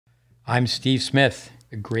I'm Steve Smith,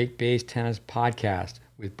 the GreatBase Tennis podcast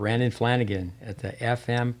with Brandon Flanagan at the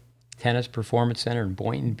FM Tennis Performance Center in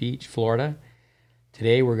Boynton Beach, Florida.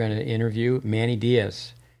 Today we're going to interview Manny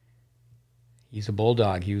Diaz. He's a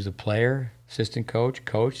Bulldog. He was a player, assistant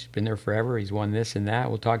coach, been there forever. He's won this and that.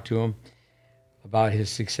 We'll talk to him about his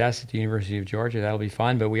success at the University of Georgia. That'll be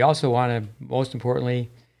fun. But we also want to, most importantly,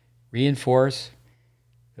 reinforce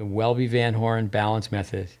the Welby Van Horn balance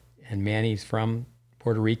method. And Manny's from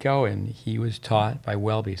Puerto Rico, and he was taught by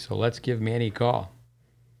Welby. So let's give Manny a call.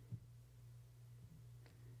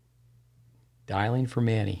 Dialing for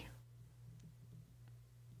Manny.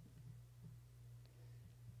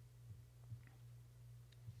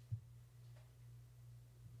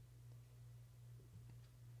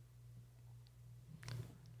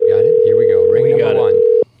 Got it? Here we go. Ring number one.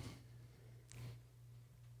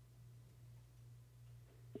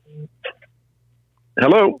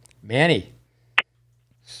 Hello. Manny.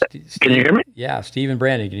 Can you hear me? Yeah, Steve and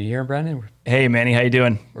Brandon. Can you hear him, Brandon? Hey, Manny. How you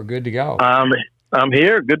doing? We're good to go. I'm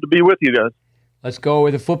here. Good to be with you guys. Let's go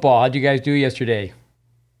with the football. How'd you guys do yesterday?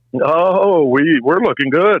 Oh, we're looking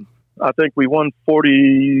good. I think we won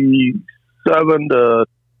 47-17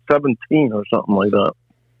 or something like that.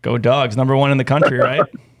 Go Dogs. #1 in the country, right?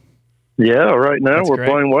 Yeah, right now we're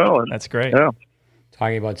playing well. That's great. Yeah.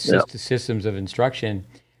 Talking about systems of instruction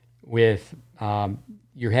with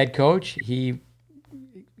your head coach, he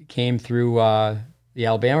came through the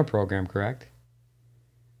Alabama program, correct?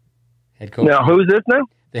 Head coach. Now, who's this now?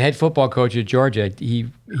 The head football coach at Georgia.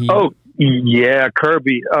 Oh, yeah,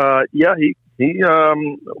 Kirby. He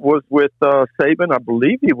was with Saban. I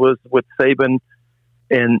believe he was with Saban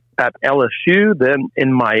at LSU, then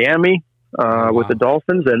in Miami with the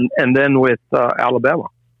Dolphins, and then with Alabama.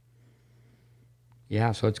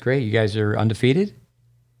 Yeah, so it's great. You guys are undefeated?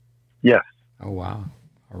 Yes. Oh, wow.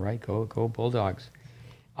 All right, go Bulldogs.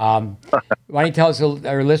 Why don't you tell us,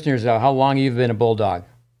 our listeners, how long you've been a Bulldog?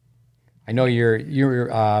 I know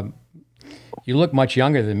you look much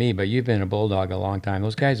younger than me, but you've been a Bulldog a long time.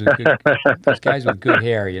 Those guys with good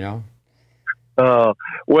hair, you know.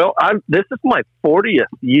 Well, this is my 40th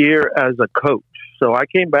year as a coach. So I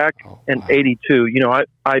came back in '82. You know,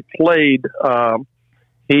 I played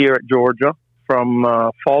here at Georgia from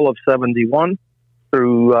fall of '71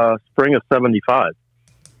 through spring of '75.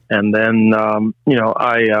 And then,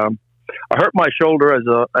 I hurt my shoulder as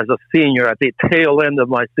a senior at the tail end of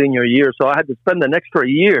my senior year. So I had to spend an extra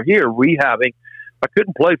year here rehabbing. I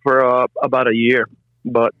couldn't play for about a year,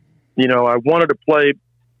 but, I wanted to play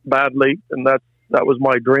badly, and that was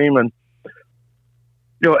my dream. And,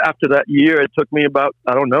 after that year, it took me about,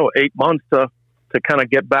 8 months to kind of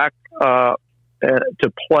get back to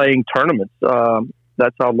playing tournaments.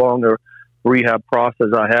 That's how long the rehab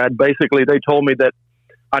process I had. Basically, they told me that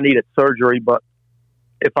I needed surgery, but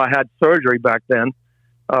if I had surgery back then,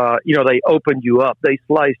 they opened you up, they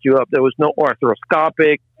sliced you up. There was no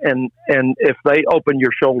arthroscopic, and if they opened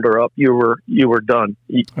your shoulder up, you were done.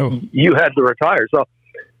 You had to retire. So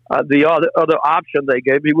the other option they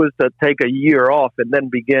gave me was to take a year off and then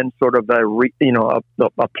begin sort of a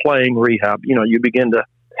playing rehab. You begin to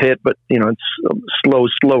hit, but it's slow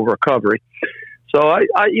recovery. So I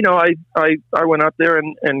went out there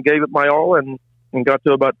and gave it my all and got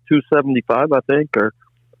to about 275, I think, or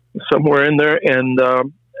somewhere in there, and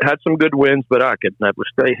had some good wins, but I could never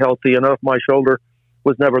stay healthy enough. My shoulder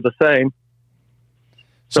was never the same.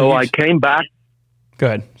 So I came back. Go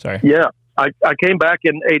ahead. Sorry. Yeah. I came back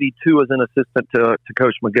in '82 as an assistant to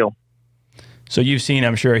Coach McGill. So you've seen,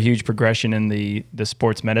 I'm sure, a huge progression in the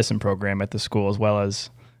sports medicine program at the school, as well as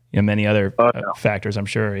many other factors, I'm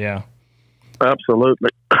sure. Yeah. Absolutely.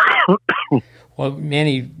 Well,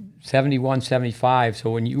 Manny, 71, 75.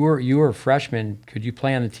 So when you were a freshman, could you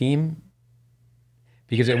play on the team?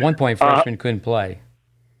 Because at one point, freshmen couldn't play.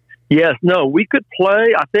 Yes, no, we could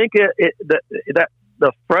play. I think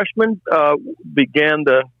the freshmen began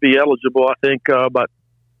to be eligible, I think, about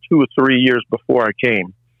 2 or 3 years before I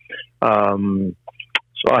came.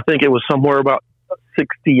 So I think it was somewhere about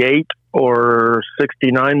 68 or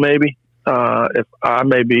 69, maybe, if I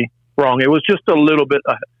may be wrong. It was just a little bit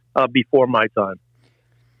before my time.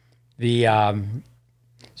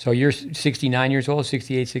 So you're 69 years old,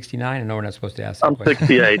 68, 69? I know we're not supposed to ask that I'm question.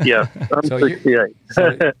 68, yeah. I'm 68.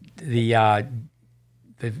 So the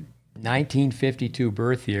 1952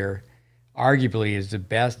 birth year arguably is the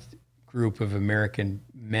best group of American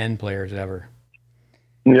men players ever.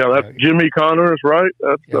 Yeah, that's Jimmy Connors, right?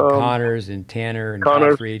 That's Connors and Tanner and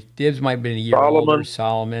Godfrey. Dibbs might have been a year older,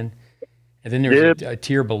 Solomon. And then there's a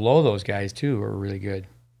tier below those guys, too, who are really good.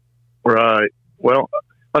 Right. Well,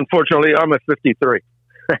 unfortunately, I'm at 53.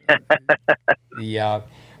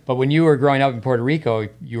 But when you were growing up in Puerto Rico,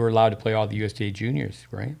 you were allowed to play all the USTA juniors,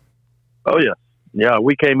 right? Oh yeah, yeah.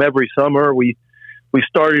 We came every summer. We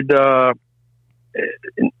started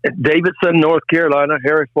in Davidson, North Carolina.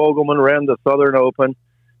 Harry Fogelman ran the Southern Open.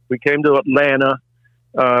 We came to Atlanta.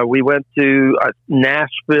 We went to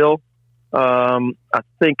Nashville. I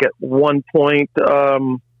think at one point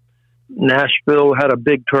Nashville had a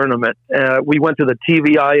big tournament. We went to the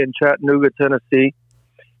TVI in Chattanooga, Tennessee.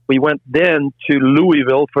 We went then to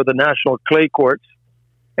Louisville for the National Clay Courts,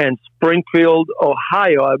 and Springfield,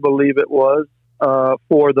 Ohio, I believe it was,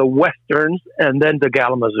 for the Westerns, and then to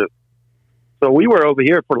Kalamazoo. So we were over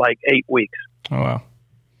here for like 8 weeks. Oh, wow.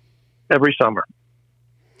 Every summer.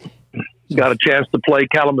 Got a chance to play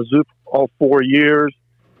Kalamazoo all 4 years.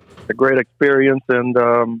 A great experience, and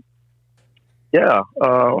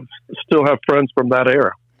still have friends from that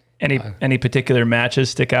era. Any particular matches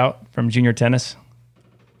stick out from junior tennis?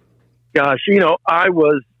 Gosh, I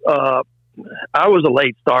was a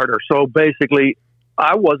late starter, so basically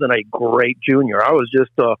I wasn't a great junior. I was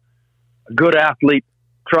just a good athlete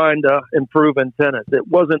trying to improve in tennis. It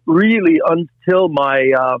wasn't really until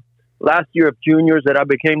my last year of juniors that I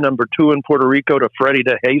became number 2 in Puerto Rico to Freddie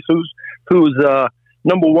De Jesus, who's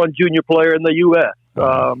number 1 junior player in the U.S.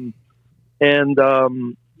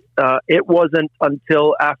 It wasn't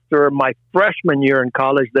until after my freshman year in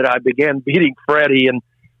college that I began beating Freddie and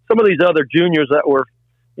some of these other juniors that were,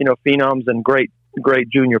 phenoms and great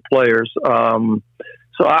junior players. So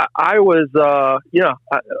I was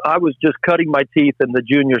just cutting my teeth in the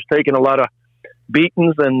juniors, taking a lot of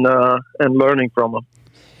beatings and learning from them.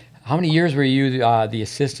 How many years were you the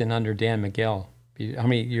assistant under Dan McGill? How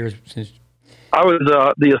many years since? I was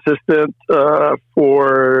the assistant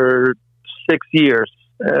for 6 years.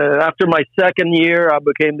 After my second year, I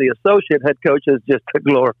became the associate head coach as just a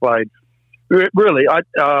glorified. Really,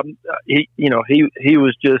 he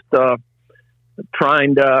was just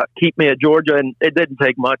trying to keep me at Georgia, and it didn't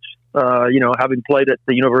take much. Having played at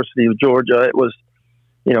the University of Georgia, it was,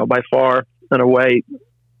 by far and away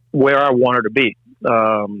where I wanted to be.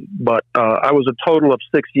 But I was a total of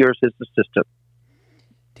 6 years his assistant.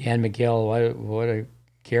 Dan McGill, what a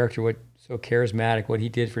character! So charismatic! What he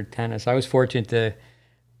did for tennis. I was fortunate to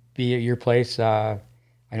be at your place. I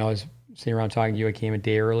know I was sitting around talking to you. I came a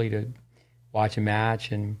day early to watch a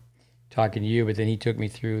match and talking to you, but then he took me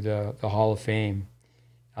through the Hall of Fame.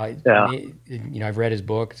 I've read his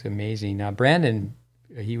book. It's amazing. Brandon,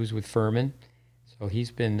 he was with Furman, so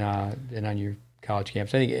he's been on your college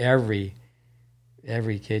campus. I think every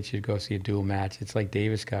kid should go see a dual match. It's like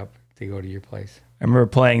Davis Cup to go to your place. I remember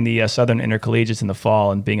playing the Southern Intercollegiates in the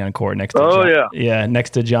fall and being on court next to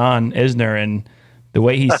next to John Isner, and the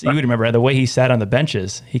way you would remember the way he sat on the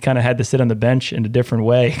benches. He kind of had to sit on the bench in a different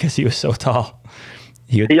way because he was so tall.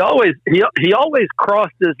 He always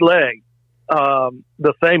crossed his leg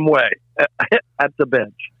the same way at the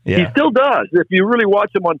bench. Yeah. He still does. If you really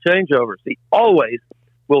watch him on changeovers, he always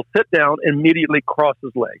will sit down and immediately cross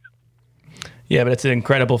his legs. Yeah, but it's an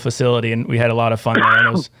incredible facility, and we had a lot of fun there.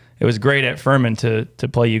 And it was great at Furman to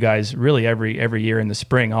play you guys really every year in the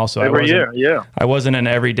spring. Also, every year, yeah. I wasn't an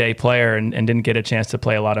everyday player and didn't get a chance to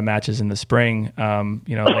play a lot of matches in the spring. A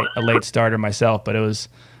late starter myself, but it was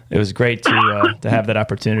great to have that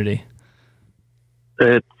opportunity.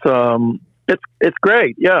 It's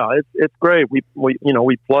great. Yeah, it's great. We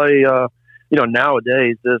play.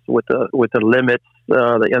 Nowadays this with the limits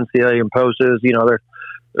the NCAA imposes.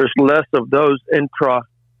 There's less of those intra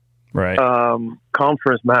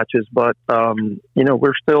conference matches, but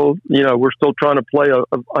we're still trying to play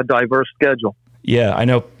a diverse schedule. Yeah, I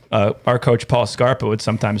know our coach Paul Scarpa would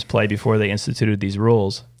sometimes play before they instituted these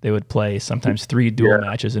rules. They would play sometimes 3 dual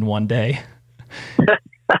matches in one day.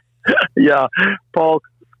 Yeah, Paul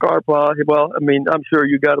Scarpa. Well, I mean, I'm sure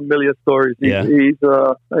you got a million stories. He's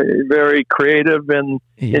very creative and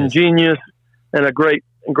ingenious, and a great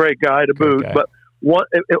guy to boot. But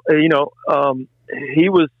he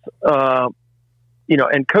was, and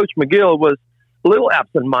Coach McGill was a little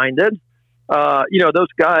absent-minded.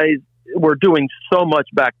 Those guys were doing so much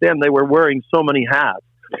back then. They were wearing so many hats.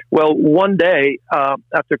 Well, one day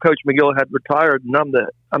after Coach McGill had retired, and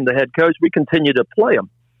I'm the head coach, we continued to play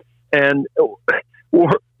him, and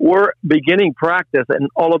we're beginning practice, and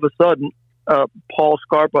all of a sudden, Paul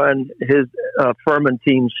Scarpa and his Furman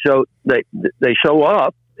team show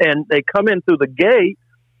up, and they come in through the gate.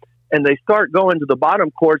 And they start going to the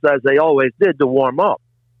bottom courts as they always did to warm up.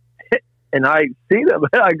 And I see them,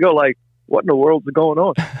 and I go like, what in the world's going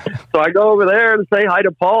on? So I go over there and say hi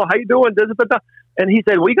to Paul. How you doing? And he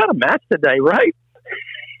said, we got a match today, right?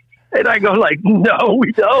 And I go like, no,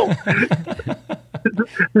 we don't.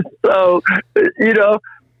 So,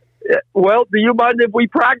 well, do you mind if we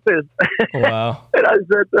practice? Wow. And I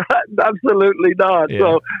said, absolutely not. Yeah.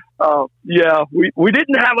 So, we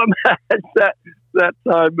didn't have a match that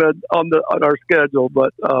time on our schedule,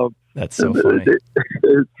 but that's so funny.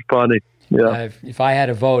 It's funny. Yeah. If I had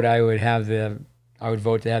a vote, I would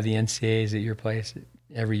vote to have the NCAAs at your place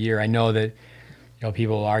every year. I know that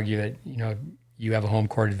people argue that you have a home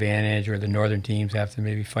court advantage, or the northern teams have to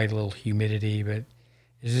maybe fight a little humidity, but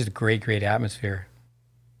it's just a great atmosphere.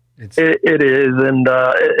 It is, and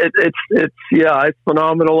it's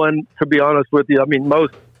phenomenal. And to be honest with you, I mean,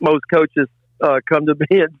 most coaches come to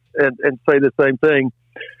me and say the same thing.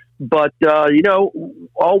 But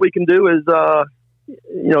all we can do is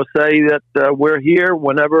say that we're here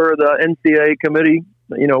whenever the NCAA committee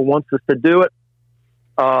wants us to do it.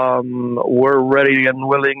 We're ready and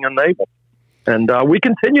willing and able, and we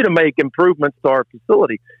continue to make improvements to our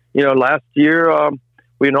facility. Last year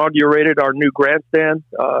we inaugurated our new grandstand.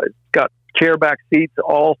 It's got chairback seats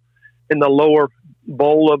all in the lower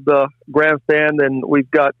bowl of the grandstand, and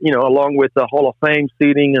we've got along with the Hall of Fame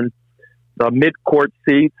seating and the mid-court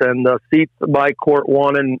seats and the seats by court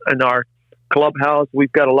one and our clubhouse.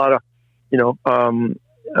 We've got a lot of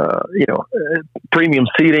premium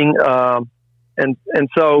seating, and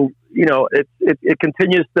so it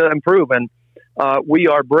continues to improve, and we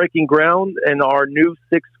are breaking ground in our new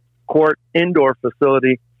 6-court indoor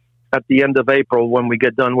facility at the end of April when we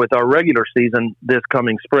get done with our regular season this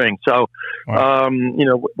coming spring. So, wow.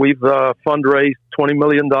 We've fundraised $20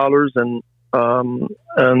 million, and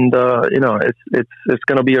it's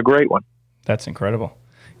going to be a great one. That's incredible.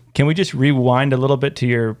 Can we just rewind a little bit to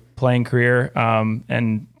your playing career and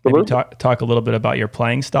maybe talk a little bit about your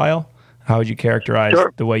playing style? How would you characterize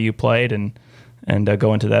the way you played and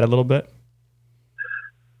go into that a little bit?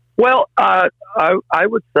 Well, I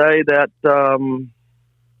would say that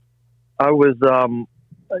I was,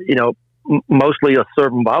 mostly a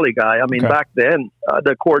serve and volley guy. I mean, back then,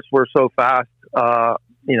 the courts were so fast,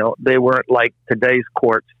 they weren't like today's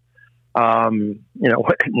courts.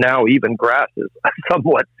 Now even grass is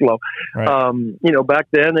somewhat slow. Right. Back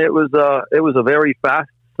then it was a very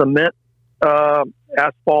fast cement,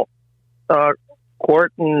 asphalt,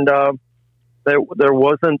 court. And, there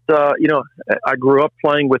wasn't, I grew up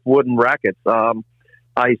playing with wooden rackets.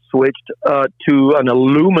 I switched to an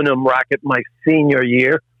aluminum racket my senior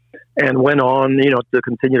year and went on, to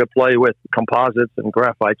continue to play with composites and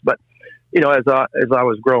graphites. But, as I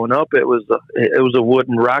was growing up, it was a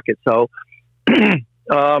wooden racket. So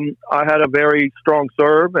I had a very strong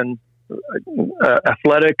serve and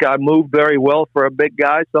athletic. I moved very well for a big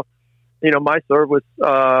guy. So, my serve was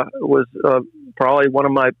probably one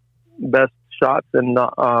of my best shots, and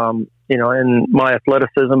and my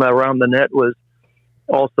athleticism around the net was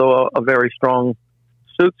also a very strong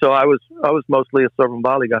suit. So I was mostly a serve and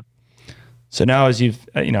volley guy. So now, as you've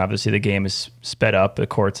obviously the game is sped up, the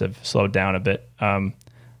courts have slowed down a bit. How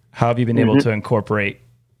have you been able to incorporate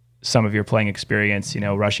some of your playing experience,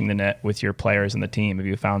 rushing the net with your players and the team? Have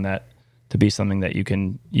you found that to be something that you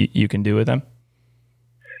can do with them?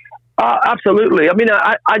 Absolutely. I mean,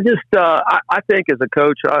 I just I think as a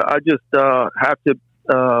coach, I just have to,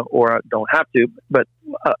 or I don't have to, but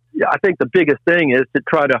I think the biggest thing is to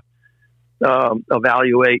try to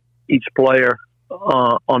evaluate each player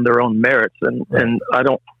on their own merits, and I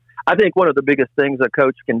think one of the biggest things a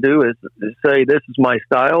coach can do is say, this is my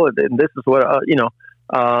style, and this is what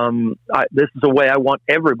this is the way I want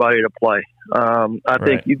everybody to play. I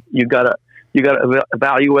think you gotta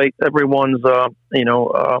evaluate everyone's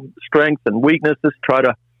strengths and weaknesses. Try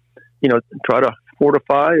to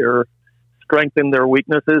fortify or strengthen their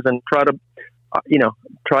weaknesses, and try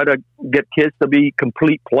to get kids to be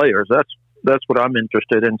complete players. That's what I'm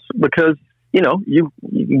interested in, because you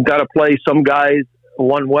got to play some guys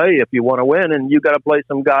one way if you want to win, and you got to play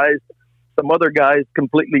some other guys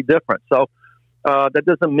completely different. So that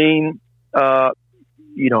doesn't mean that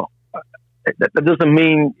doesn't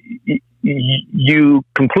mean you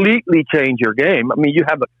completely change your game. I mean, you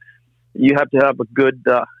have to have a good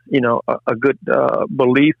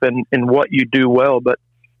belief in what you do well, but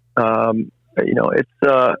it's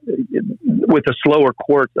with the slower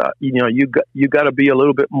courts, you got to be a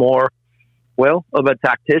little bit more of a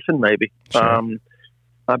tactician, maybe. Sure.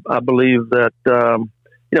 I believe that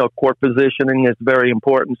court positioning is very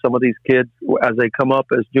important. Some of these kids, as they come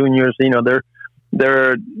up as juniors,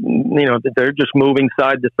 they're just moving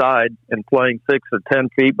side to side and playing 6 or 10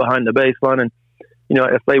 feet behind the baseline. And,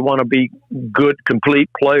 if they want to be good, complete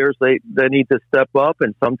players, they need to step up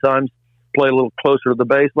and sometimes play a little closer to the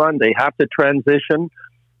baseline. They have to transition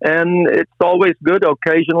And it's always good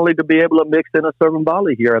occasionally to be able to mix in a serving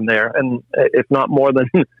volley here and there. And if not more than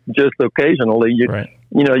just occasionally, you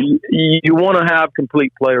want to have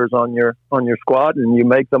complete players on your squad, and you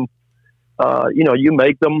make them, you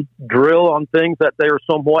make them drill on things that they are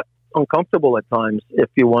somewhat uncomfortable at times if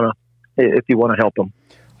you want to help them.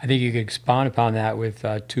 I think you could expound upon that with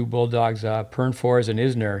two Bulldogs, Pernfors and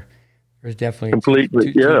Isner. There's definitely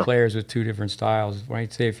two players with two different styles. Why don't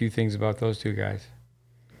you say a few things about those two guys?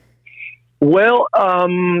 Well,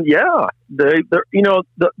 they're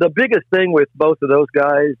the biggest thing with both of those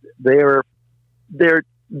guys, they're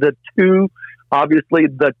the two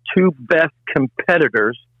best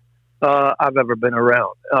competitors I've ever been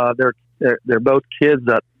around. They're both kids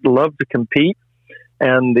that love to compete,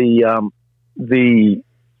 and the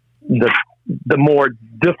more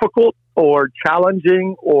difficult or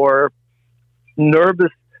challenging or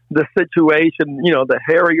nervous the situation, the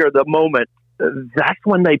hairier the moment, that's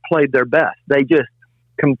when they played their best. They just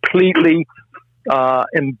completely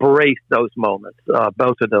embraced those moments,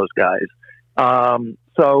 both of those guys.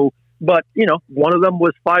 But one of them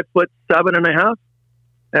was 5'7.5",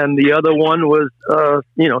 and the other one was 6'10",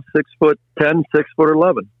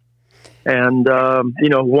 6'11". And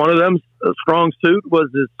one of them's strong suit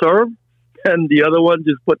was his serve, and the other one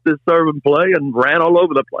just put this serve in play and ran all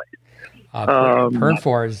over the place.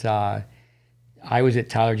 Pernfors, I was at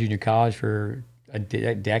Tyler Junior College for a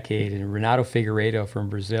decade, and Renato Figueiredo from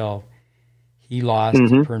Brazil, he lost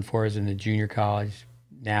Pernfors in the junior college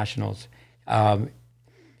nationals.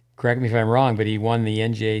 Correct me if I'm wrong, but he won the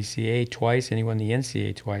NJCAA twice, and he won the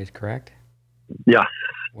NCAA twice, correct? Yeah.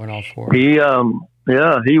 Won all four. He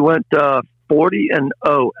went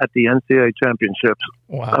 40-0 at the NCAA championships.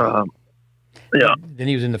 Wow. Then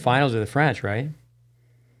he was in the finals of the French, right?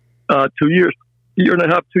 2 years, year and a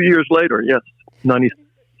half, 2 years later, yes.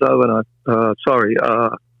 97,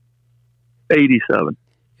 87,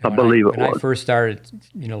 I believe it was. When I first started,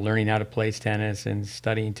 learning how to play tennis and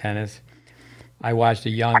studying tennis, I watched a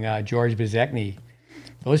young George Bezekny.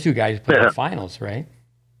 Those two guys played in the finals, right?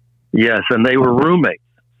 Yes, and they were roommates.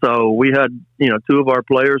 So we had, two of our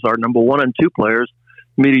players, our number 1 and 2 players,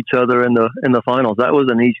 meet each other in the finals. That was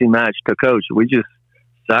an easy match to coach. We just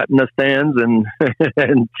sat in the stands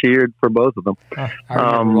and cheered for both of them. I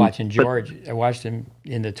remember watching George. I watched him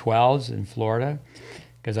in the 12s in Florida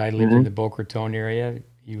because I lived in the Boca Raton area.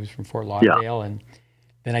 He was from Fort Lauderdale, and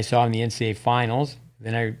then I saw him in the NCAA finals.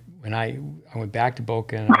 Then when I went back to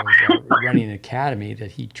Boca, and I was running an academy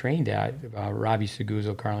that he trained at, Robbie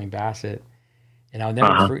Seguzo, Carling Bassett, and I'll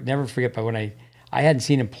never forget. But when I hadn't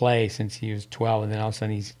seen him play since he was 12, and then all of a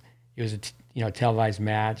sudden it was a televised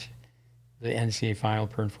match, the NCAA final,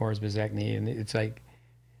 Pernfors Bezekny, and it's like,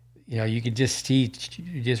 you could just see,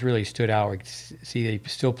 it just really stood out. See that he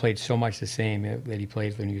still played so much the same that he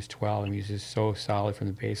played when he was 12, and he was just so solid from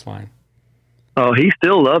the baseline. Oh, he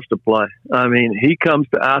still loves to play. I mean, he comes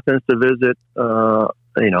to Athens to visit,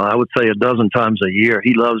 I would say a dozen times a year.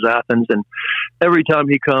 He loves Athens, and every time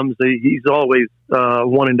he comes, he's always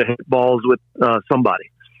wanting to hit balls with somebody.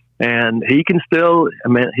 And he can still,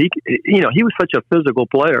 he was such a physical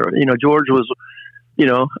player. George was, he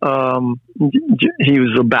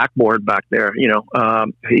was a backboard back there. He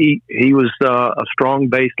was a strong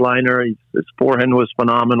baseliner. His forehand was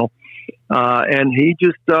phenomenal. And he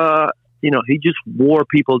just wore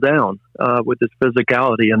people down with his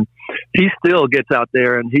physicality. And he still gets out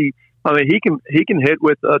there, and he can hit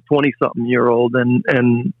with a 20-something-year-old, and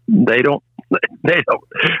they don't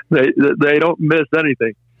miss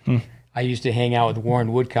anything. I used to hang out with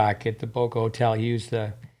Warren Woodcock at the Boca Hotel. He was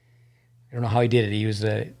I don't know how he did it. He was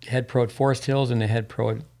the head pro at Forest Hills and the head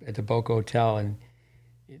pro at the Boca Hotel, and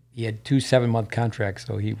he had 2 7-month contracts,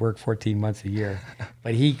 so he worked 14 months a year.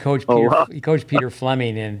 But he coached He coached Peter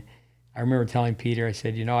Fleming, and I remember telling Peter, I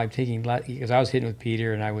said, I'm taking, because I was hitting with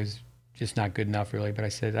Peter, and I was just not good enough really. But I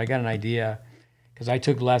said, I got an idea, because I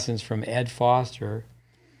took lessons from Ed Foster.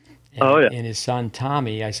 And his son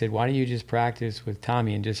Tommy. I said, why don't you just practice with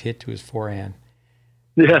Tommy and just hit to his forehand?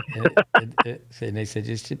 Yeah. And they said,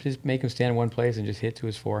 just make him stand in one place and just hit to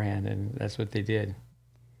his forehand, and that's what they did.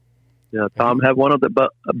 Yeah, Tom had one of the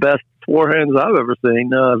best forehands I've ever seen.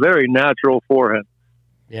 Very natural forehand.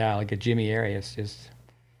 Yeah, like a Jimmy Arias, just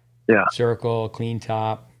circle, clean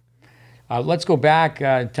top. Let's go back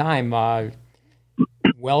in time.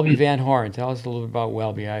 Welby Van Horn. Tell us a little bit about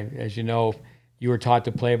Welby. As you know, you were taught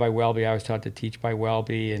to play by Welby. I was taught to teach by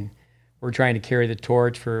Welby, and we're trying to carry the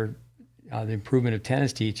torch for the improvement of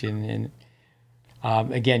tennis teaching. And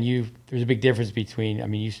again, there's a big difference between.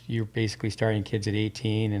 You're basically starting kids at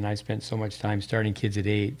 18, and I spent so much time starting kids at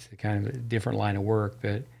 8. It's kind of a different line of work.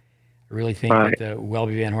 But I I really think that the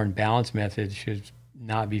Welby Van Horn balance method should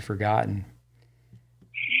not be forgotten.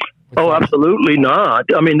 Absolutely not.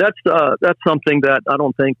 I mean, that's something that I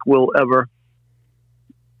don't think will ever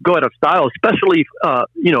go out of style, especially,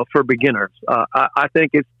 for beginners. I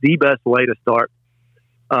think it's the best way to start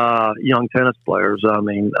young tennis players. I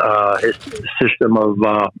mean, his system of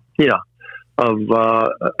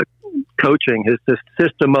coaching, his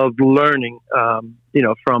system of learning,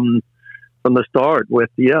 from the start with,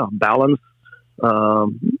 balance,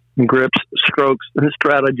 grips, strokes, and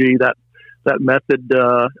strategy. That method,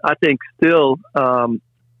 I think, still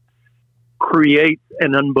creates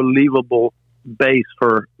an unbelievable base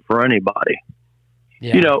for anybody.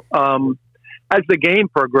 Yeah. As the game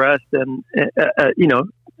progressed, and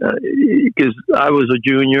because I was a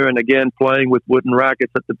junior, and again playing with wooden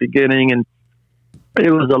rackets at the beginning, and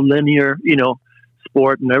it was a linear,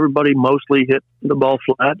 sport, and everybody mostly hit the ball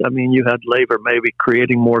flat. I mean, you had Laver maybe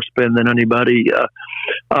creating more spin than anybody,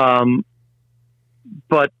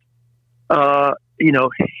 but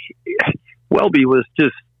Welby was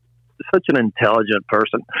just such an intelligent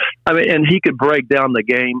person. I mean, and he could break down the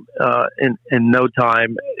game in no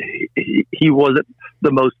time. He wasn't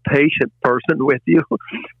the most patient person with you,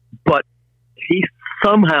 but he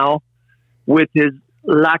somehow, with his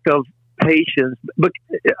lack of patience,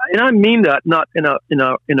 and I mean that not in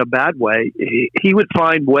a bad way, he would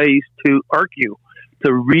find ways to irk you,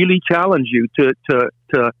 to really challenge you, to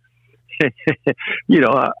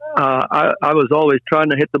I was always trying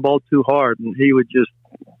to hit the ball too hard, and he would just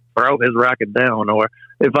throw his racket down. Or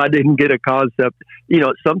if I didn't get a concept,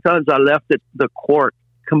 sometimes I left the court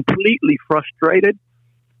completely frustrated,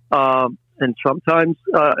 and sometimes,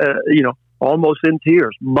 almost in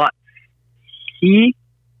tears. But he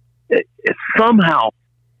somehow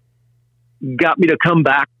got me to come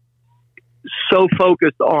back so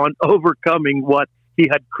focused on overcoming what he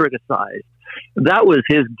had criticized. That was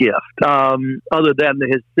his gift, other than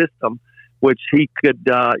his system, which he could,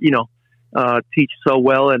 teach so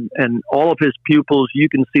well. And all of his pupils, you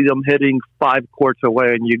can see them hitting 5 courts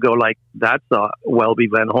away, and you go like, that's a Welby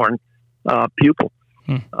Van Horn pupil,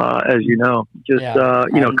 as you know. Just,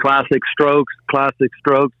 classic strokes,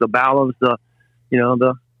 the balance, the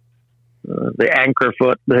anchor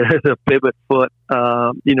foot, the pivot foot,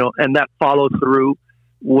 and that follow through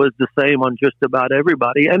was the same on just about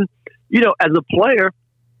everybody. And, as a player,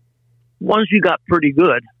 once you got pretty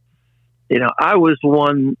good, I was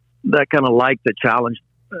one that kind of liked the challenge,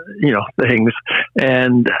 things.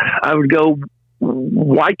 And I would go,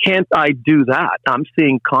 why can't I do that? I'm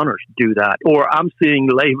seeing Connors do that. Or I'm seeing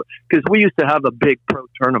Laver, because we used to have a big pro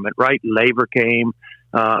tournament, right? Laver came,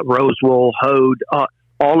 Rosewell, Hode,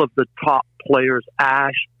 all of the top players,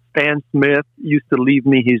 Ash, Stan Smith used to leave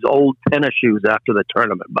me his old tennis shoes after the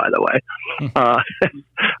tournament, by the way.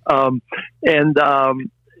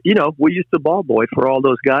 We used to ball boy for all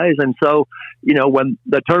those guys. And so, when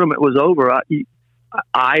the tournament was over,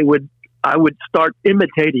 I would start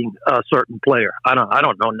imitating a certain player. I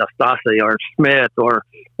don't know, Nastase or Smith or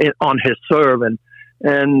on his serve. And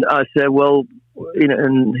I said, well,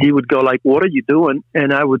 and he would go like, what are you doing?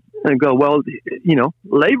 And I would go, well,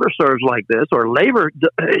 Laver serves like this, or Laver,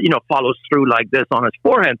 follows through like this on his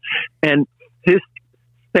forehand. And his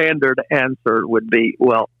standard answer would be,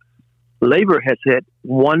 well, Laver has hit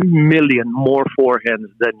 1 million more forehands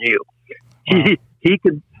than you. Wow. He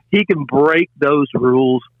can break those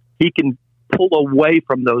rules. He can pull away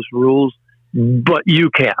from those rules, but you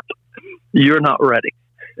can't. You're not ready.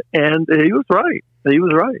 And he was right.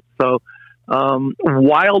 So,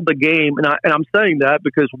 while the game, and I'm saying that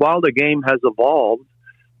because while the game has evolved,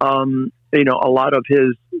 a lot of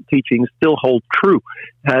his teachings still hold true.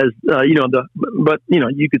 You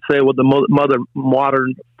could say, well, the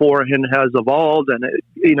modern forehand has evolved, and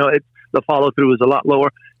the follow through is a lot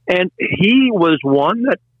lower. And he was one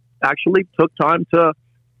that actually took time to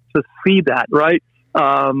see that, right?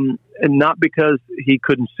 And not because he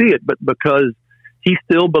couldn't see it, but because he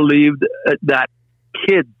still believed that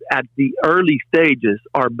kids at the early stages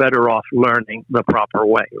are better off learning the proper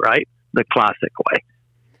way, right? The classic way.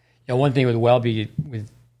 Yeah, one thing with Welby, with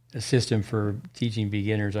a system for teaching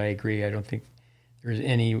beginners, I agree. I don't think there's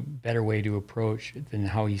any better way to approach it than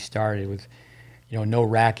how he started with, no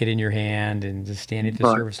racket in your hand and just standing at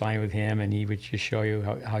the service line with him, and he would just show you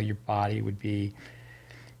how your body would be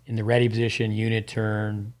in the ready position, unit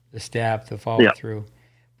turn, the step, the follow through.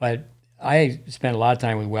 But I spent a lot of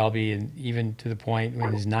time with Welby, and even to the point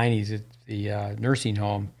in his 90s at the nursing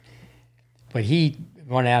home. But I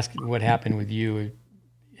want to ask what happened with you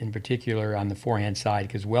in particular on the forehand side,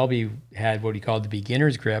 because Welby had what he called the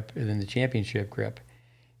beginner's grip and then the championship grip.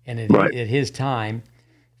 And at his time,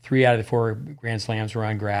 3 out of the 4 Grand Slams were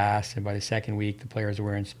on grass, and by the second week, the players were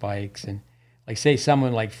wearing spikes. And like, say,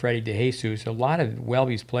 someone like Freddie DeJesus, a lot of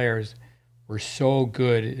Welby's players were so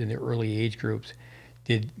good in the early age groups.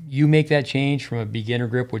 Did you make that change from a beginner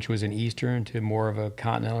grip, which was an Eastern, to more of a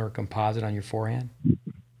continental or composite on your forehand?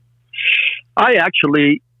 I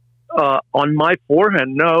actually, on my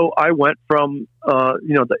forehand, no, I went from,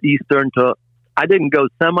 the Eastern to, I didn't go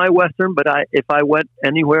semi-Western, but if I went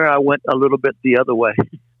anywhere, I went a little bit the other way.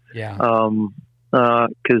 Yeah.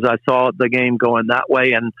 Because I saw the game going that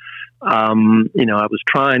way, and, I was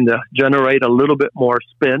trying to generate a little bit more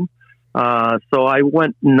spin. So I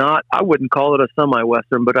went I wouldn't call it a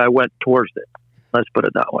semi-Western, but I went towards it. Let's put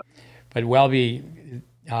it that way. But Welby,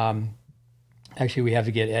 actually, we have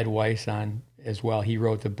to get Ed Weiss on as well. He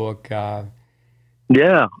wrote the book. Yeah.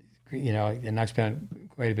 And I've spent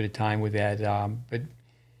quite a bit of time with Ed. But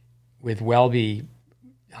with Welby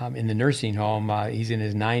in the nursing home, he's in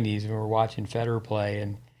his 90s, and we're watching Federer play,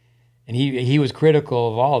 and he was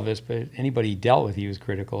critical of all of us, but anybody he dealt with, he was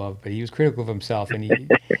critical of. But he was critical of himself, and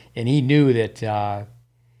he knew that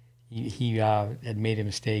he had made a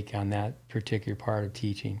mistake on that particular part of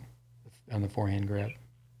teaching on the forehand grip.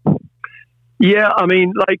 Yeah, I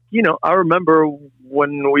mean, I remember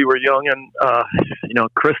when we were young, and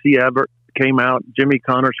Chrissy Everett came out, Jimmy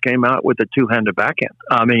Connors came out with a two-handed backhand.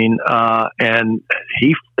 I mean, and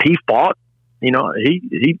he fought.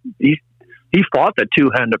 He fought the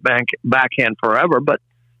two-handed backhand forever, but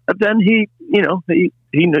then he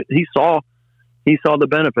saw the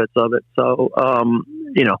benefits of it. So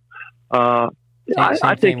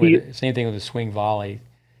I think same thing with the swing volley.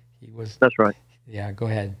 He was. That's right. Yeah, go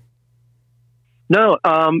ahead. No,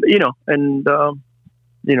 I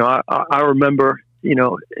remember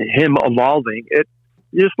him evolving. It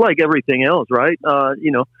just like everything else, right?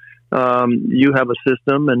 You have a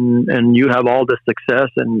system and you have all this success,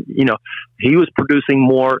 and he was producing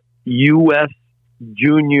more U.S.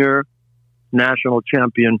 junior national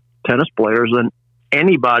champion tennis players than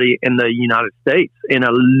anybody in the United States in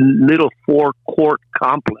a little 4-court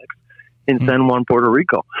complex in San Juan, Puerto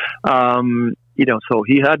Rico. So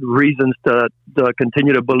he had reasons to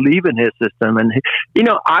continue to believe in his system, and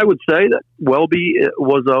I would say that Welby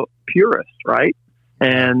was a purist, right?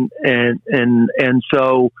 And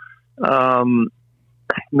so.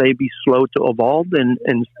 Maybe slow to evolve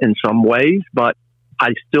in some ways, but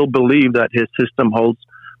I still believe that his system holds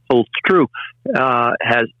true.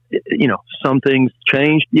 Has some things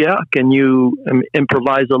changed? Yeah. Can you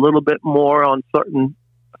improvise a little bit more on certain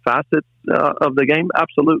facets of the game?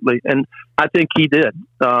 Absolutely, and I think he did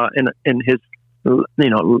in his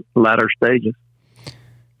latter stages.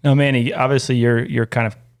 Now, Manny, obviously you're kind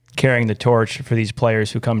of carrying the torch for these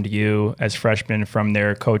players who come to you as freshmen from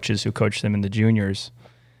their coaches who coach them in the juniors.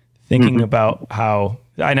 Thinking about how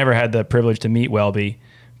I never had the privilege to meet Welby,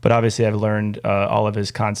 but obviously I've learned all of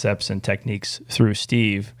his concepts and techniques through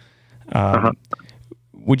Steve.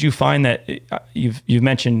 Would you find that you've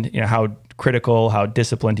mentioned how critical, how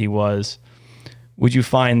disciplined he was? Would you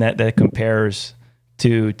find that compares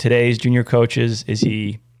to today's junior coaches?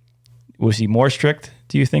 Was he more strict,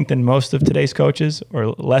 do you think, than most of today's coaches,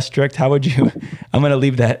 or less strict? How would you? I'm going to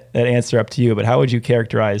leave that answer up to you, but how would you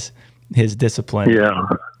characterize his discipline? Yeah.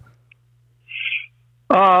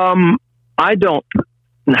 I don't.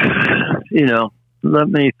 Let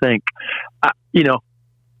me think.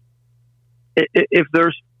 If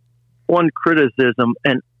there's one criticism,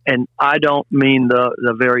 and I don't mean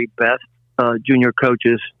the very best junior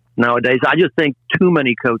coaches nowadays. I just think too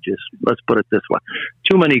many coaches, let's put it this way,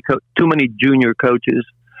 too many junior coaches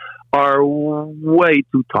are way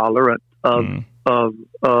too tolerant of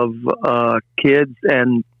kids,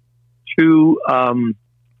 and too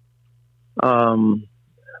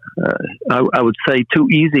I would say too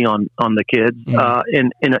easy on the kids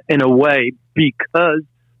in a way, because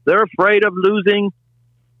they're afraid of losing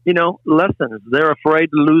lessons. They're afraid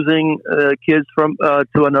of losing kids from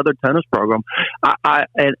to another tennis program. I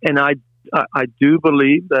do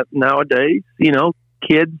believe that nowadays,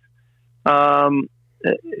 kids,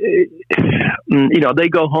 they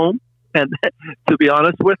go home, and to be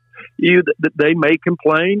honest with you, they may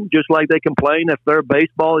complain, just like they complain if they're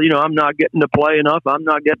baseball. I'm not getting to play enough. I'm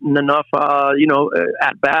not getting enough,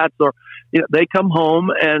 at bats, or they come home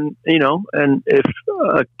and and if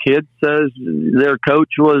a kid says their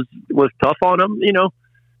coach was tough on them,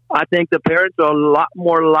 I think the parents are a lot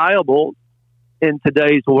more liable in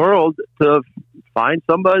today's world to find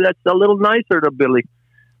somebody that's a little nicer to Billy.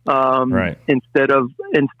 Right. Instead of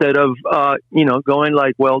going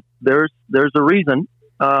like, well, there's a reason,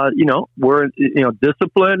 we're,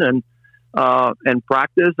 discipline, and and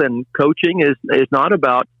practice and coaching is not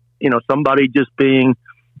about, somebody just being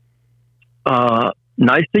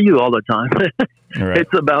nice to you all the time. Right.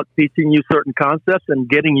 It's about teaching you certain concepts and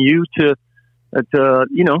getting you to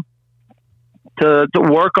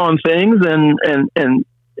work on things and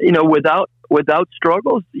without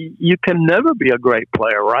struggles, you can never be a great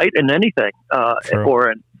player, right? In anything,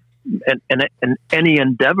 or in any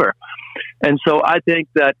endeavor. And so I think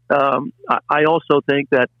that, I also think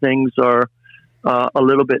that things are, a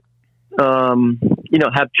little bit,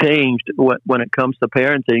 have changed when it comes to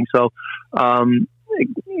parenting. So,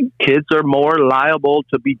 kids are more liable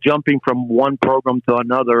to be jumping from one program to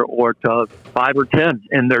another or to 5 or 10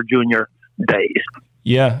 in their junior days.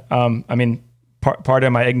 Yeah. I mean, part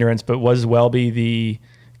of my ignorance, but was Welby the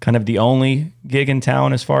only gig in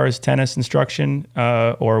town as far as tennis instruction,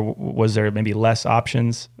 or was there maybe less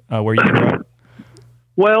options where you grew up?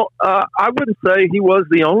 Well, I wouldn't say he was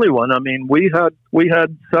the only one. I mean, we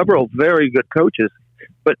had several very good coaches,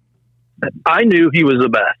 but I knew he was the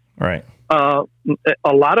best. Right. A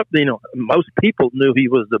lot of, most people knew he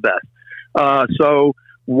was the best. So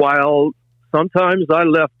while sometimes I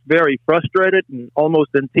left very frustrated and almost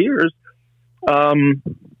in tears, I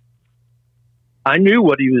knew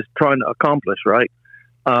what he was trying to accomplish, right?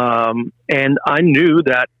 And I knew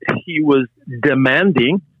that he was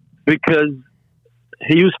demanding because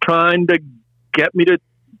he was trying to get me to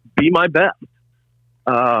be my best.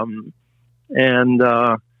 And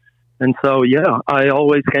so, yeah, I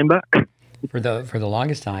always came back. For the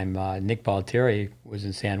longest time, Nick Baltieri was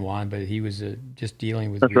in San Juan, but he was just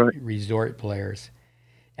dealing with resort players.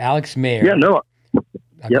 Alex Mayer. Yeah, no.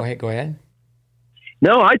 Go ahead.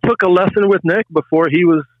 No, I took a lesson with Nick before he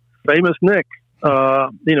was famous Nick.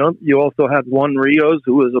 You also had Juan Rios,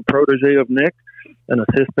 who was a protege of Nick, an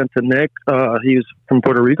assistant to Nick. He was from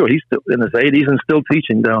Puerto Rico. He's still in his 80s and still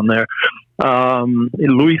teaching down there.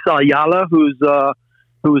 Luis Ayala, who's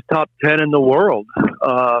top 10 in the world,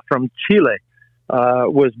 from Chile,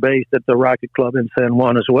 was based at the Racket Club in San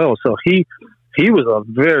Juan as well. So he was a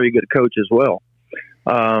very good coach as well.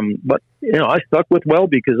 But I stuck with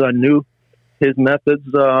Welby because I knew his methods,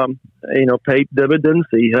 paid dividends.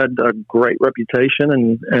 He had a great reputation,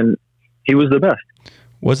 and he was the best.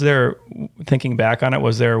 Was there, thinking back on it,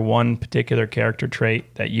 was there one particular character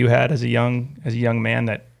trait that you had as a young man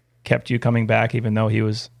that kept you coming back, even though he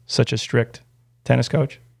was such a strict tennis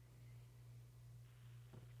coach?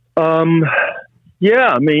 Yeah,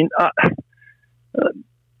 I mean, I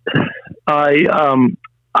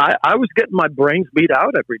was getting my brains beat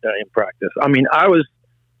out every day in practice. I mean, I was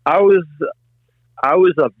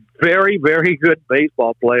a very, very good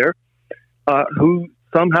baseball player, who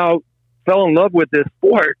somehow fell in love with this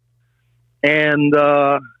sport. And,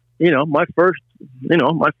 my first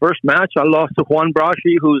match, I lost to Juan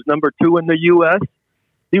Braschi, who's number 2 in the U.S.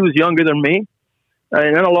 He was younger than me.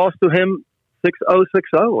 And then I lost to him 6-0,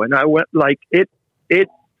 6-0. And I went like, it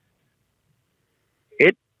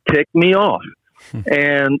ticked me off.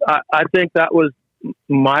 And I think that was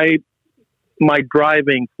my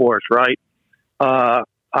driving force, right? I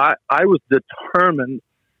was determined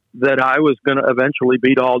that I was going to eventually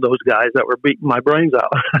beat all those guys that were beating my brains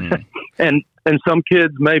out. And some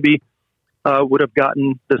kids maybe would have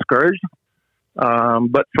gotten discouraged.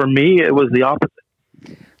 But for me, it was the opposite.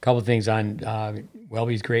 A couple of things on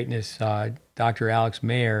Welby's greatness. Dr. Alex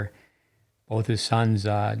Mayer, both his sons,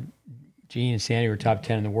 Gene and Sandy, were top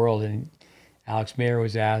 10 in the world. And Alex Mayer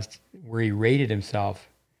was asked where he rated himself.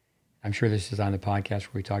 I'm sure this is on the podcast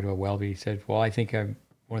where we talked about Welby. He said, well, I think I'm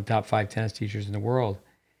one of the top 5 tennis teachers in the world.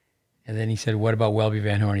 And then he said, what about Welby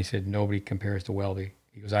Van Horn? He said, nobody compares to Welby.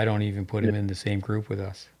 He goes, I don't even put him in the same group with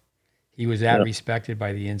us. He was that respected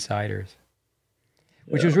by the insiders,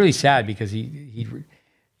 which was really sad because he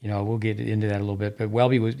we'll get into that a little bit, but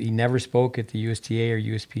Welby he never spoke at the USTA or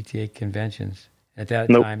USPTA conventions. At that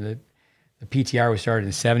time, the PTR was started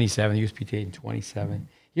in 77, the USPTA in 27.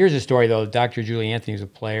 Here's a story, though. Dr. Julie Anthony was a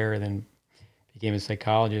player and then became a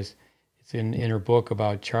psychologist. It's in her book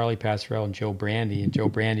about Charlie Passerelle and Joe Brandy. And Joe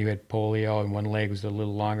Brandy, who had polio and one leg was a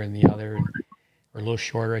little longer than the other, or a little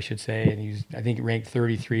shorter, I should say. And he was, I think, ranked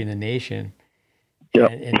 33 in the nation.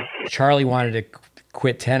 Yep. And Charlie wanted to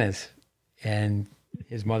quit tennis. And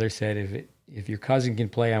his mother said, if your cousin can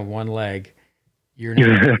play on one leg, you're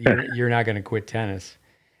not going to quit tennis.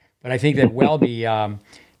 But I think that Welby,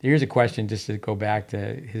 here's a question just to go back to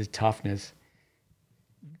his toughness.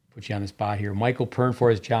 Put you on the spot here. Michael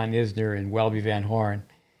Pernfors, John Isner, and Welby Van Horn.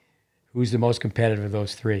 Who's the most competitive of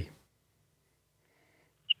those 3?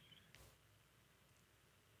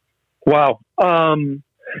 Wow.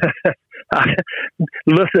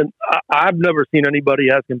 Listen, I've never seen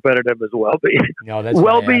anybody as competitive as Welby. No, that's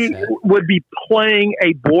Welby would be playing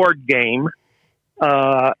a board game,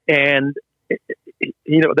 and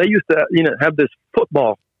they used to have this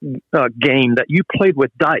football game that you played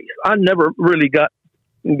with dice. I never really got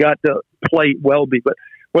to play Welby, but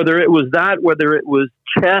whether it was that, whether it was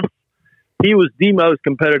chess, he was the most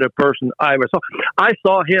competitive person I ever saw. I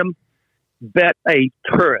saw him bet a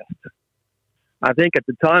tourist. I think at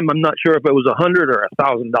the time, I'm not sure if it was $100 or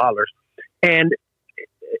 $1,000, and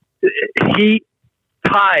he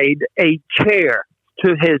tied a chair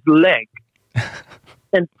to his leg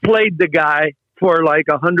and played the guy for like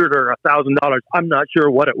 $100 or $1,000. I'm not sure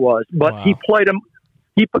what it was, but He played him.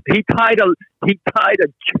 He tied a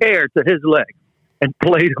chair to his leg and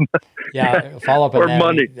played him. Yeah, follow up on that.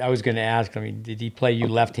 Money. I was going to ask. Did he play you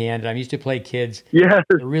left-handed? I used to play kids. Yes.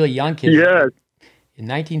 The really young kids. Yes. In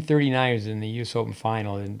 1939, I was in the U.S. Open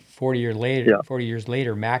final, and 40 years later,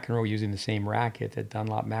 McEnroe using the same racket that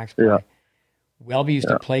Dunlop Max played. Yeah. Welby used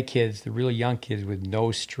to play kids, the really young kids, with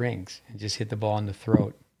no strings and just hit the ball in the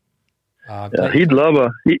throat. He'd love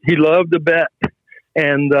to bet,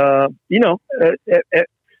 and I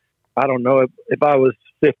don't know if I was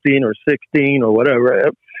 15 or 16 or whatever.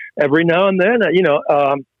 Every now and then,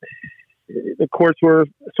 the courts were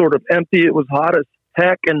sort of empty. It was hot as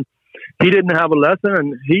heck, and he didn't have a lesson,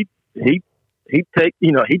 and he'd take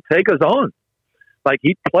us on, like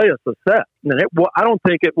he'd play us a set. And I don't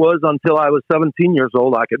think it was until I was 17 years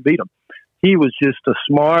old I could beat him. He was just a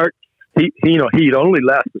smart. He'd only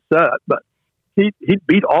last a set, but he'd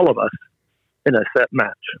beat all of us in a set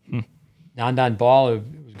match. Nandan Ball was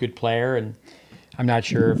a good player, and I'm not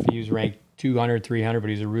sure if he was ranked 200, 300, but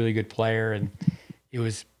he was a really good player, and it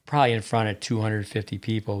was probably in front of 250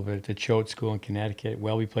 people, but at the Choate School in Connecticut.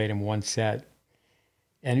 Welby played him one set.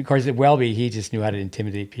 And of course, at Welby, he just knew how to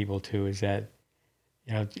intimidate people too, is that,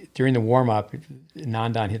 during the warm-up,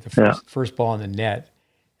 Nandan hit the first ball in the net,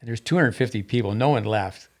 and there's 250 people. No one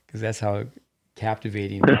left, because that's how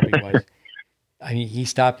captivating Welby was. He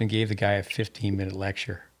stopped and gave the guy a 15-minute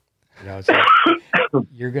lecture. It's like,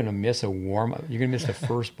 you're going to miss a warm-up. You're going to miss the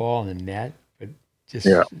first ball in the net, but just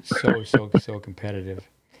so competitive.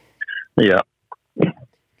 Yeah.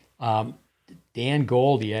 Dan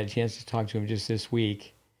Goldie, I had a chance to talk to him just this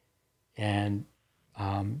week, and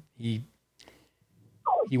he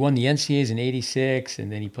won the NCAAs in '86,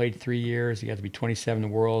 and then he played 3 years. He got to be 27 in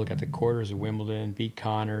the world, got the quarters of Wimbledon, beat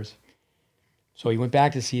Connors. So he went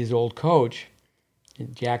back to see his old coach,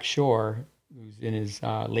 Jack Shore, who's in his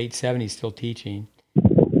late 70s, still teaching.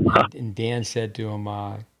 And Dan said to him,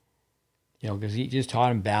 because he just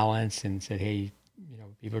taught him balance and said, hey,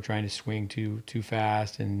 people are trying to swing too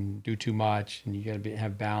fast and do too much, and you got to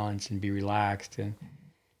have balance and be relaxed. And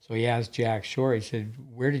so he asked Jack Shore, he said,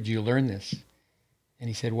 where did you learn this? And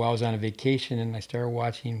he said, well, I was on a vacation and I started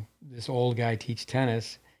watching this old guy teach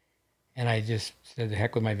tennis, and I just said, the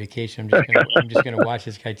heck with my vacation. I'm just gonna watch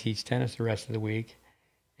this guy teach tennis the rest of the week.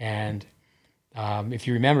 And if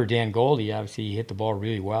you remember Dan Goldie, obviously he hit the ball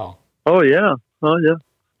really well. Oh yeah.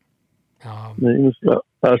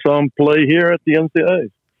 I saw him play here at the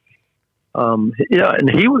NCAA. And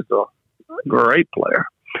he was a great player.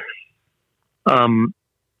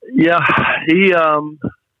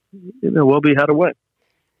 Welby had a way.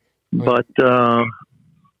 But, I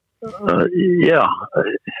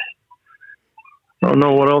don't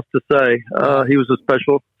know what else to say. He was a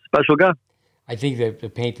special guy. I think that to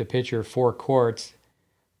paint the picture, 4 courts,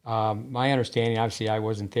 my understanding, obviously I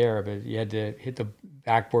wasn't there, but you had to hit the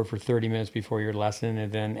backboard for 30 minutes before your lesson,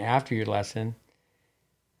 and then after your lesson,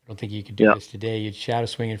 I don't think you could do this today, you'd shadow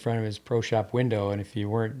swing in front of his pro shop window, and if you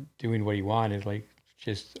weren't doing what he wanted, like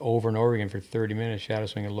just over and over again for 30 minutes, shadow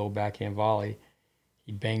swing a low backhand volley,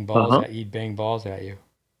 he'd bang balls at you.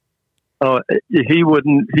 Oh, he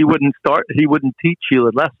wouldn't teach you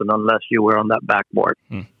a lesson unless you were on that backboard.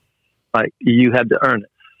 Like you had to earn it.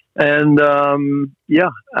 And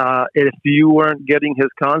if you weren't getting his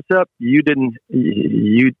concept, you didn't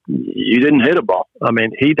hit a ball. I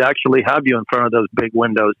mean, he'd actually have you in front of those big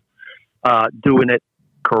windows, doing it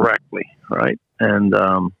correctly, right? And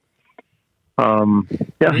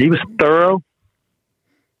he was thorough.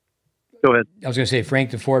 Go ahead. I was going to say,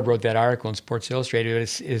 Frank DeFord wrote that article in Sports Illustrated.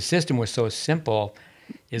 His system was so simple,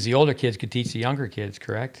 is the older kids could teach the younger kids,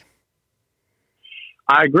 correct?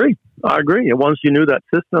 I agree. And once you knew that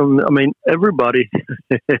system, I mean, everybody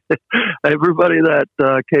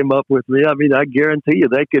that came up with me, I mean, I guarantee you,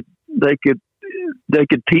 they could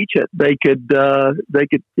teach it. They could,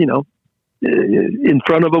 in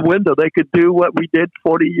front of a window, they could do what we did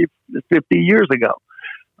 40, 50 years ago,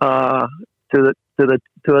 to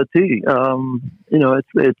to a T.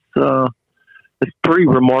 It's pretty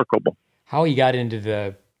remarkable. How he got into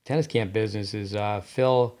the tennis camp business is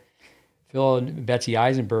Phil and Betsy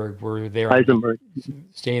Eisenberg were there,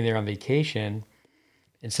 staying there on vacation,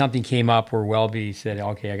 and something came up where Welby said,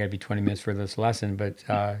 "Okay, I got to be 20 minutes for this lesson," but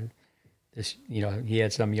he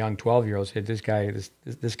had some young 12-year-old said, "This guy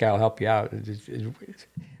will help you out."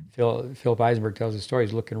 Phil Eisenberg tells the story.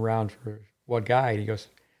 He's looking around for what guy, and he goes,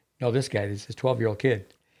 "No, this guy. This 12-year-old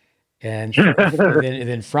kid." And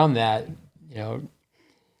then from that,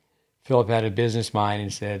 Philip had a business mind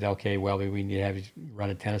and said, "Okay, Welby, we need to have you run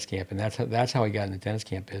a tennis camp," and that's how he got in the tennis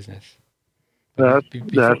camp business.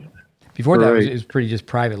 Before that, it was pretty just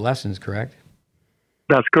private lessons, correct?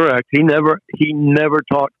 That's correct. He never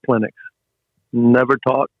taught clinics. Never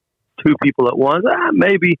taught two people at once.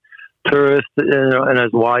 Maybe tourists, and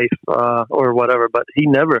his wife or whatever, but he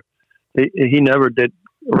never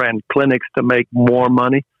ran clinics to make more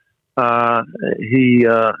money. He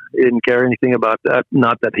didn't care anything about that.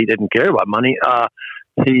 Not that he didn't care about money.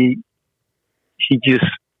 He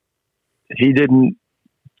didn't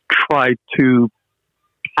try to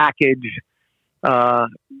package, and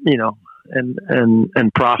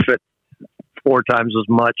profit 4 times as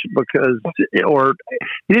much or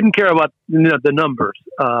he didn't care about the numbers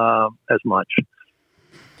as much.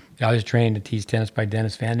 I was trained to teach tennis by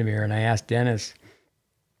Dennis Vandermeer, and I asked Dennis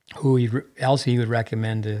who else he would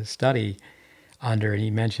recommend to study under, and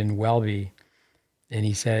he mentioned Welby, and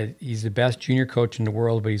he said he's the best junior coach in the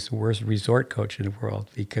world, but he's the worst resort coach in the world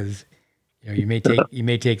because you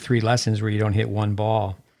may take 3 lessons where you don't hit 1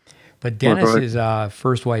 ball. But Dennis's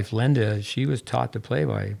first wife Linda, she was taught to play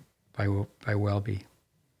by Welby.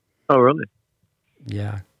 Oh, really?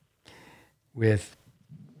 Yeah. With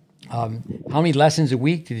how many lessons a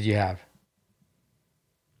week did you have?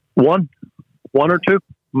 1 or 2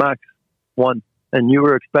 max. 1, and you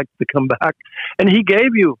were expected to come back. And he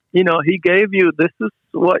gave you, this is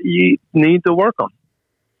what you need to work on.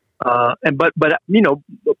 But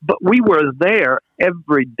we were there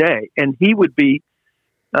every day, and he would be,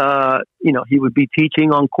 he would be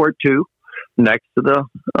teaching on court 2 next to the,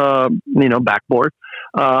 backboard.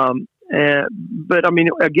 But I mean,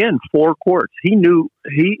 again, 4 courts. He knew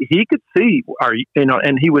he could see,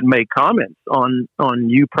 and he would make comments on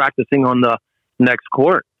you practicing on the next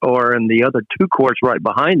court or in the other 2 courts right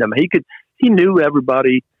behind him. He knew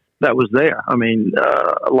everybody that was there. I mean,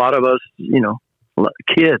 a lot of us,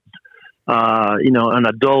 kids, and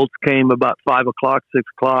adults came about 5 o'clock, 6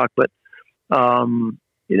 o'clock, but,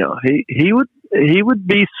 he would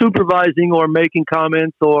be supervising or making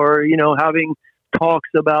comments or, having talks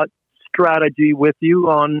about strategy with you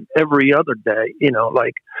on every other day,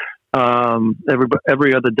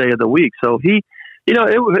 every other day of the week. So it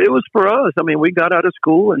was for us. I mean, we got out of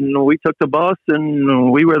school and we took the bus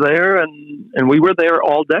and we were there and we were there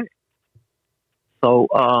all day. So,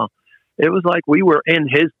 it was like we were in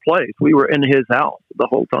his place. We were in his house the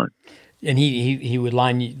whole time. And he would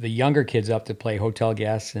line the younger kids up to play hotel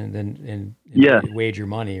guests and wager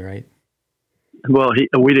money, right? Well,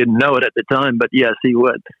 we didn't know it at the time, but yes, he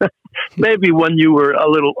would. Maybe when you were a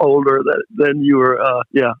little older, then you were,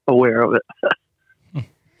 aware of it.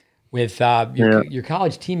 With your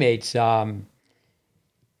college teammates, Gordon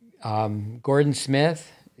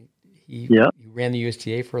Smith, he ran the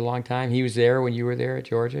USTA for a long time. He was there when you were there at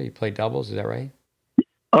Georgia. You played doubles, is that right?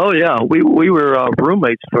 Oh yeah, we were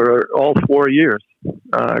roommates for all 4 years.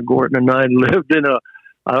 Gordon and I lived in it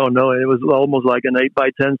was almost like an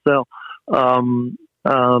 8x10 cell.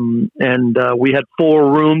 And we had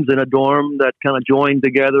 4 rooms in a dorm that kind of joined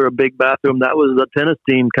together, a big bathroom. That was the tennis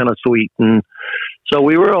team kind of suite. And so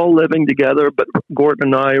we were all living together, but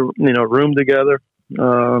Gordon and I, roomed together.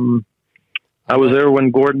 I was there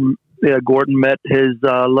when Gordon met his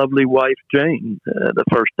lovely wife, Jane, the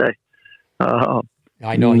first day.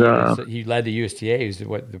 I know he led the USTA. He was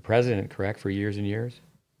the president, correct, for years and years?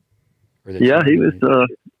 He was,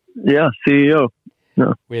 CEO.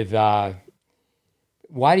 No. With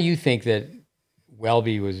why do you think that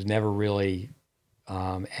Welby was never really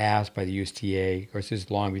asked by the USTA? Of course, this is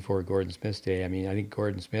long before Gordon Smith's day. I mean, I think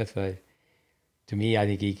Gordon Smith, to me, I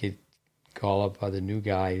think he could call up the new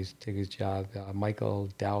guy who's took his job, Michael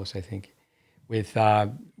Dowse, I think. With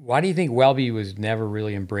why do you think Welby was never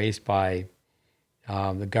really embraced by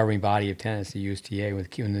the governing body of tennis, the USTA,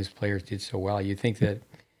 when those players did so well? You think that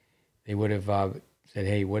they would have said,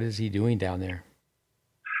 "Hey, what is he doing down there?"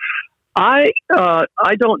 I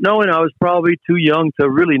don't know, and I was probably too young to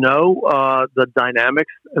really know the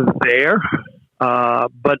dynamics there.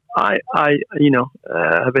 But I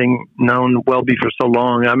having known Welby for so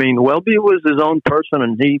long, I mean, Welby was his own person,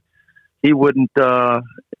 and he he wouldn't,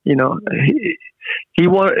 you know,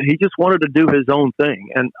 he just wanted to do his own thing.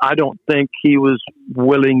 And I don't think he was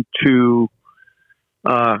willing to,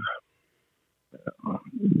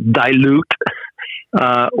 dilute,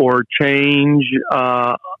 or change,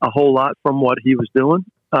 a whole lot from what he was doing.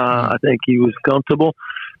 I think he was comfortable,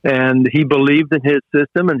 and he believed in his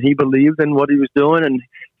system, and he believed in what he was doing. And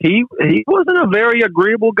he wasn't a very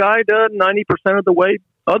agreeable guy to 90% of the way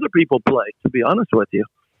other people play, to be honest with you.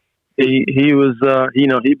 He was, you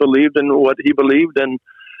know, he believed in what he believed, and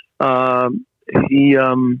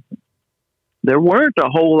there weren't a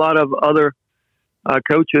whole lot of other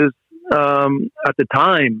coaches at the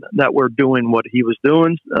time that were doing what he was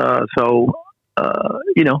doing. So,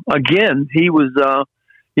 you know, again, he was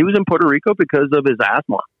in Puerto Rico because of his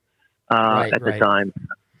asthma at the time,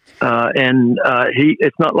 and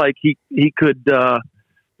it's not like he could,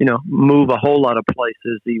 you know, move a whole lot of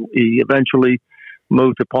places. He eventually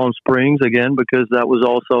moved to Palm Springs again because that was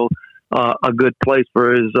also a good place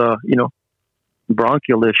for his, you know,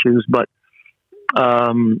 bronchial issues. But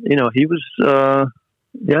you know, he was,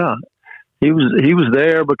 yeah, he was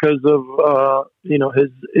there because of you know,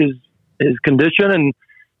 his condition, and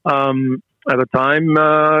at the time,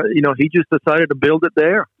 you know, he just decided to build it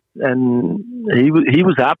there, and he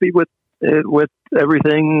was happy with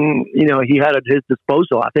everything, you know, he had at his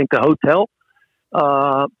disposal. I think the hotel,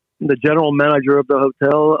 the general manager of the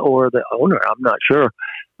hotel, or the owner, I'm not sure,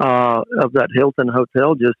 of that Hilton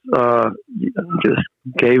hotel, just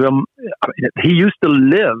gave him. I mean, he used to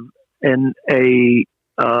live in a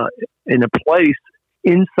place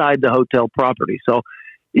inside the hotel property, so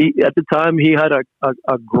at the time he had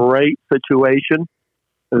a great situation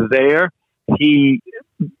there. He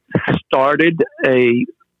started a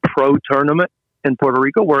pro tournament in Puerto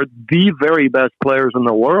Rico where the very best players in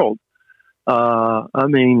the world, I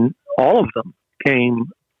mean, all of them came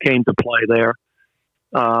to play there,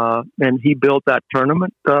 and he built that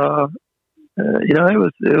tournament. You know, it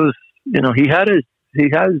was you know, he had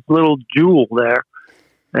his little jewel there,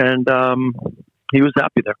 and he was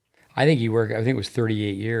happy there. I think he worked. I think it was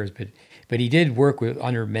 38 years, but he did work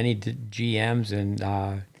under many GMs,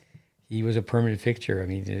 and he was a permanent fixture. I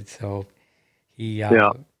mean, so he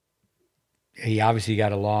obviously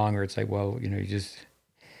got along, or it's like, well, you know, you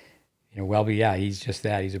know, Welby, yeah, he's just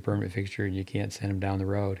that. He's a permanent fixture, and you can't send him down the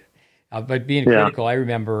road. But being critical, I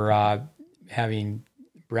remember having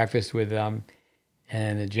breakfast with and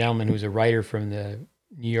a gentleman who was a writer from the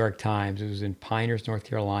New York Times. It was in Pinehurst, North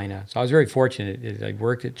Carolina. So I was very fortunate. I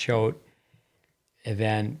worked at Choate, and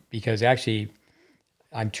then because actually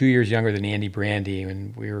I'm 2 years younger than Andy Brandy,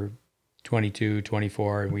 and we were 22,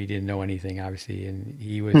 24, and we didn't know anything, obviously. And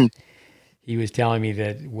he was telling me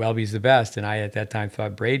that Welby's the best, and I at that time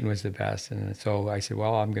thought Braden was the best. And so I said,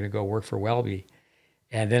 well, I'm going to go work for Welby.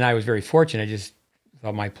 And then I was very fortunate. I just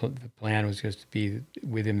thought my plan was just to be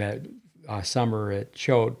with him that summer at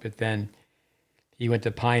Choate, but then he went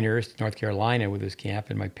to Pinehurst, North Carolina with his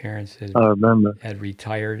camp, and my parents had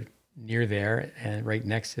retired near there and right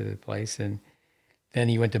next to the place. And then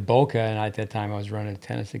he went to Boca, and at that time I was running a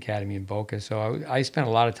tennis academy in Boca. So I spent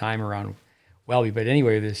a lot of time around Welby. But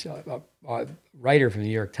anyway, this writer from the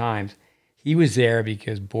New York Times, he was there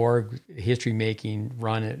because Borg, history-making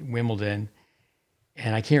run at Wimbledon,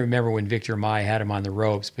 and I can't remember when Victor Mai had him on the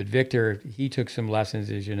ropes, but Victor, he took some lessons,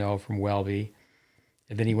 as you know, from Welby,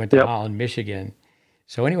 and then he went to Holland, Michigan.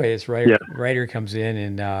 So anyway, this writer comes in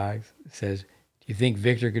and says, do you think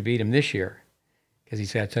Victor could beat him this year? Because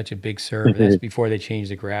he's got such a big serve. And that's before they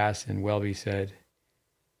changed the grass. And Welby said,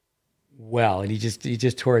 well, and he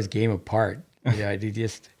just tore his game apart. Yeah, he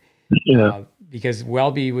just because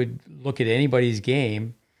Welby would look at anybody's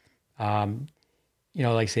game, you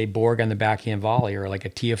know, like say Borg on the backhand volley, or like a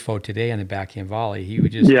Tiafoe today on the backhand volley. He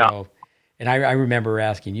would just go. And I remember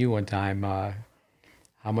asking you one time,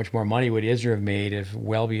 how much more money would Isner have made if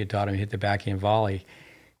Welby had taught him to hit the backhand volley?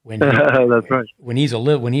 That's right. When he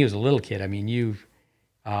was a little kid. I mean,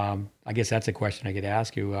 I guess that's a question I could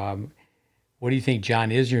ask you. What do you think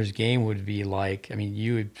John Isner's game would be like? I mean,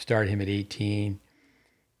 you would start him at 18.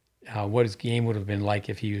 What his game would have been like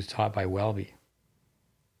if he was taught by Welby?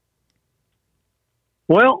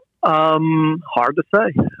 Well, hard to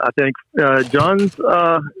say. I think John's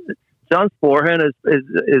forehand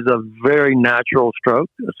is a very natural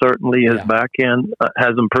stroke. Certainly, his backhand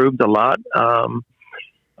has improved a lot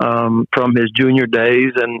from his junior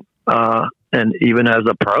days, and even as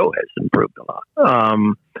a pro has improved a lot.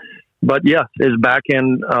 But yeah, his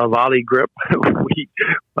backhand volley grip,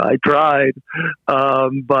 I tried,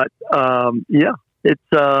 but yeah, there's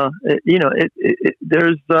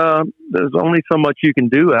only so much you can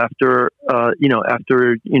do after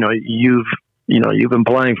you've been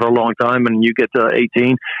playing for a long time and you get to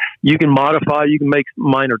 18. You can modify, you can make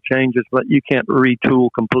minor changes, but you can't retool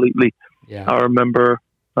completely. Yeah. I remember,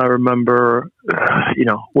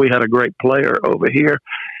 we had a great player over here,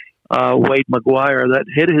 Wade McGuire, that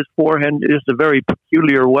hit his forehand just a very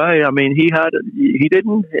peculiar way. I mean, he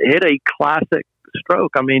didn't hit a classic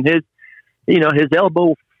stroke. I mean, his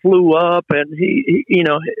elbow flew up and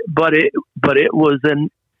but it was an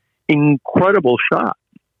incredible shot.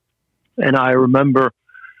 And I remember,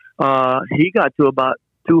 he got to about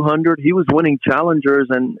 200. He was winning challengers.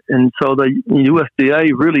 And so the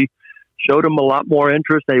USDA really showed him a lot more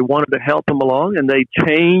interest. They wanted to help him along, and they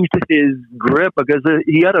changed his grip because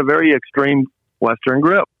he had a very extreme Western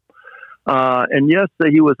grip. And yes,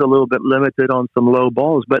 he was a little bit limited on some low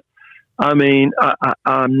balls, but I mean,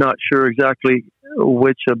 I'm not sure exactly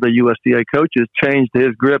which of the USDA coaches changed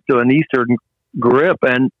his grip to an Eastern grip,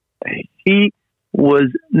 and he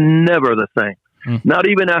was never the same. Not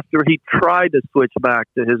even after he tried to switch back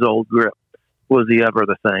to his old grip was he ever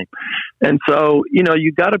the same. And so,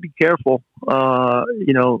 you got to be careful,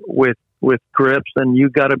 with grips, and you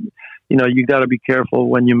got to be careful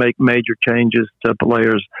when you make major changes to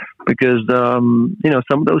players because, some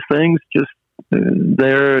of those things just,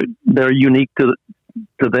 they're unique to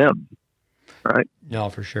them. Right. No,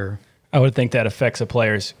 for sure. I would think that affects a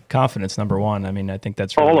player's confidence. Number one. I mean, I think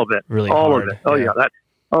that's really, all of it. Really all hard. of it. Oh yeah.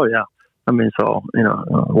 Yeah. I mean, so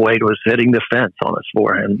Wade was hitting the fence on his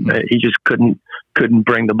forehand. He just couldn't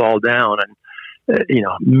bring the ball down, and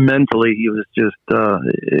mentally he was just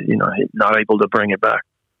not able to bring it back.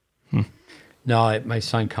 No, my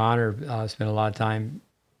son Connor spent a lot of time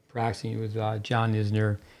practicing with John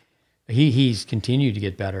Isner. He's continued to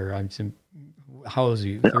get better. How old is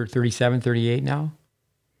he? 37, 38 now?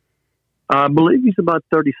 I believe he's about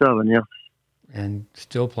 37, yeah. And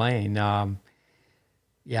still playing. I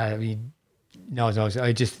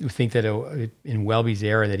just think that in Welby's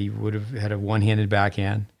era that he would have had a one-handed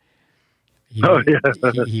backhand. He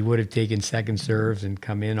would have taken second serves and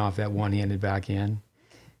come in off that one-handed backhand.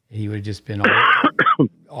 He would have just been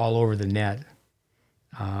all over the net.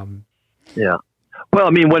 Yeah. Well,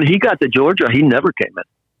 I mean, when he got to Georgia, he never came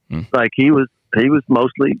in. Like he was a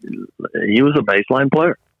baseline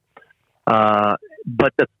player.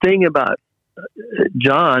 But the thing about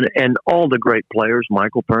John and all the great players,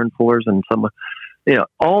 Michael Pernfors and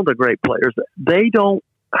all the great players,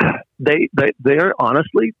 they're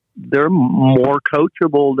honestly, they're more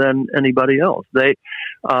coachable than anybody else. They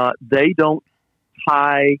don't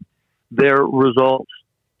tie their results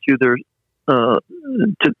to their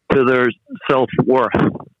self-worth.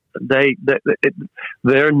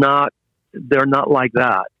 They're not like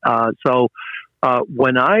that. So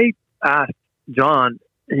when I asked John,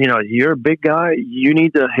 you're a big guy, you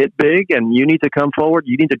need to hit big and you need to come forward,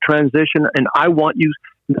 you need to transition, and I want you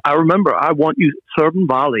serving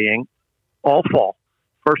volleying all fall,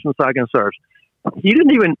 first and second serves. He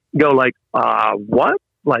didn't even go like, what?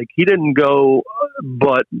 Like he didn't go,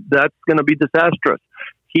 but that's going to be disastrous.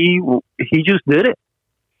 He just did it.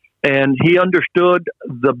 And he understood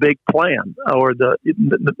the big plan or the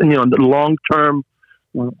long-term,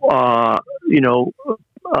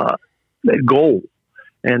 goal.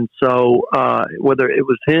 And so, whether it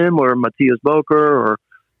was him or Matthias Boker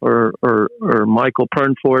or Michael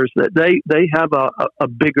Pernfors, they have a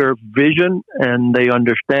bigger vision and they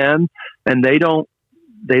understand, and they don't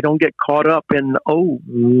get caught up in,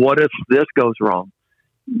 what if this goes wrong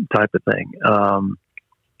type of thing.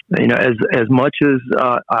 As much as,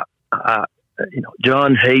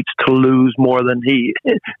 John hates to lose more than he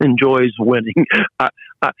enjoys winning.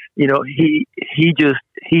 He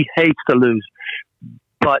hates to lose,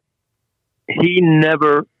 but he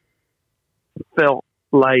never felt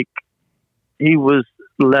like he was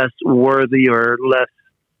less worthy or less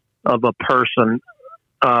of a person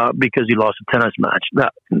because he lost a tennis match.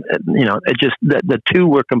 The two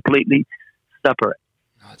were completely separate.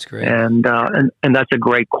 That's great. And that's a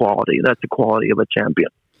great quality. That's the quality of a champion.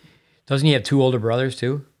 Doesn't he have two older brothers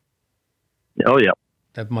too? Oh yeah.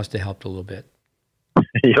 That must have helped a little bit.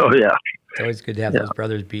 Oh yeah. It's always good to have those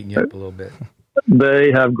brothers beating you up a little bit.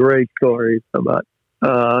 They have great stories about,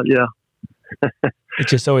 It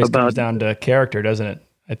just always comes down to character, doesn't it?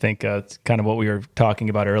 I think it's kind of what we were talking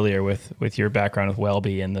about earlier with your background with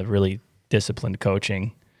Welby and the really disciplined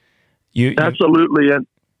coaching. Absolutely. And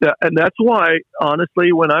that's why,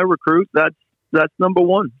 honestly, when I recruit, that's number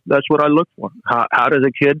one. That's what I look for. How does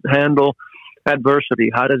a kid handle adversity?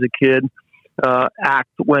 How does a kid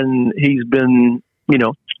act when he's been,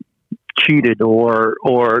 cheated or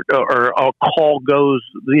a call goes,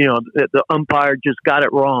 the umpire just got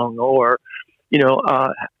it wrong, or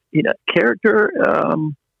character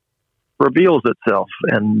reveals itself,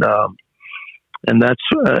 and that's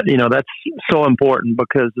that's so important,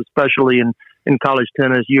 because especially in college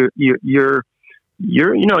tennis, you're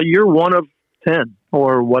one of 10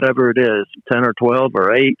 or whatever it is, 10 or 12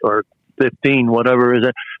 or 8 or 15, whatever it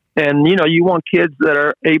is. And, you want kids that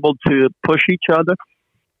are able to push each other,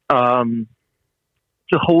 to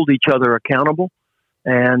hold each other accountable,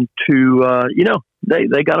 and to,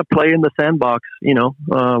 they got to play in the sandbox,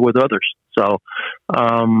 with others. So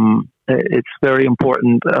it's very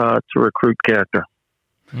important to recruit character,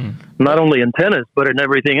 not only in tennis, but in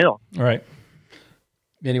everything else. Right.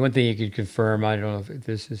 Manny, one thing you could confirm, I don't know if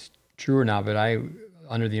this is true or not, but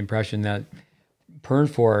under the impression that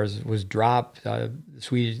Pernfors was dropped. The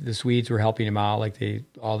Swedes were helping him out, like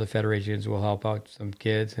all the federations will help out some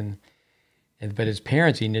kids, but his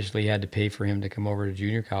parents initially had to pay for him to come over to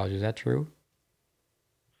junior college. Is that true?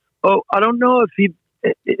 Oh, I don't know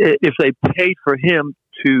if they paid for him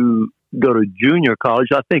to go to junior college.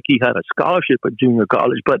 I think he had a scholarship at junior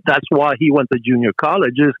college, but that's why he went to junior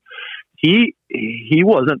college. He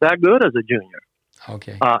wasn't that good as a junior.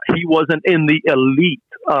 Okay. He wasn't in the elite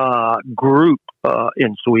group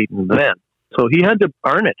in Sweden then. So he had to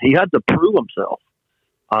earn it. He had to prove himself.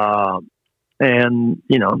 And,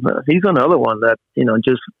 he's another one that,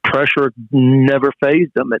 just pressure never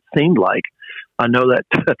phased him, it seemed like. I know that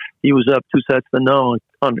he was up 2-0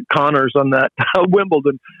 on Connors on that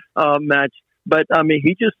Wimbledon match. But, I mean,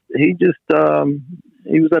 he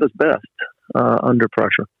was at his best under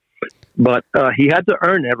pressure. But he had to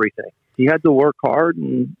earn everything. He had to work hard,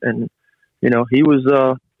 and he was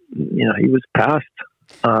past.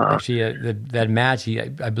 Actually, that match,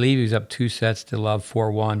 I believe he was up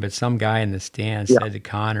 2-0 but some guy in the stands said to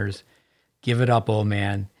Connors, "Give it up, old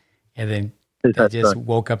man," and then that just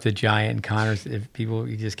woke up the giant. And Connors,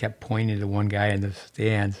 he just kept pointing to one guy in the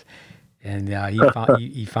stands, and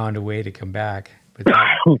he found a way to come back. But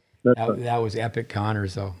that was epic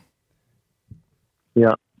Connors, though.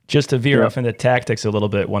 Yeah. Just to veer off into tactics a little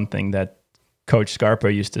bit, one thing that Coach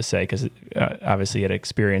Scarpa used to say, because obviously he had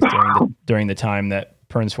experience during the time that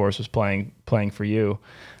Pernfors was playing for you,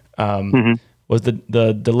 was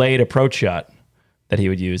the delayed approach shot that he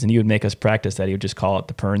would use, and he would make us practice that. He would just call it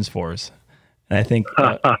the Pernfors, and I think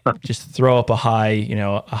just throw up a high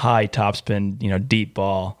topspin, deep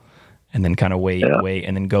ball, and then kind of wait,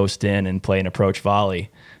 and then ghost in and play an approach volley,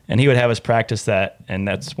 and he would have us practice that, and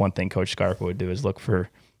that's one thing Coach Scarpa would do, is look for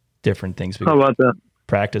different things. How about that?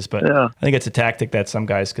 Practice, but I think it's a tactic that some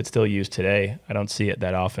guys could still use today. I don't see it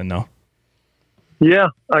that often, though. Yeah,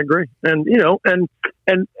 I agree. And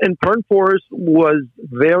and Pernfors was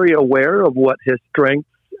very aware of what his strengths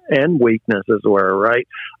and weaknesses were. Right,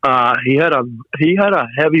 he had a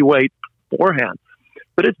heavyweight forehand,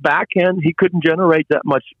 but his backhand he couldn't generate that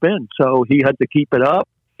much spin, so he had to keep it up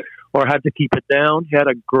or had to keep it down. He had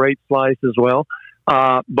a great slice as well,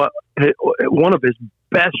 but one of his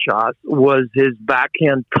best shots was his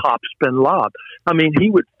backhand topspin lob. I mean, he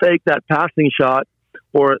would fake that passing shot,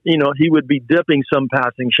 or he would be dipping some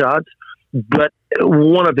passing shots, but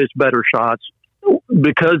one of his better shots,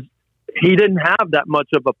 because he didn't have that much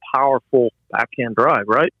of a powerful backhand drive,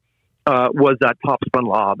 right, was that topspin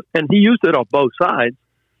lob, and he used it on both sides,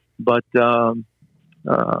 but he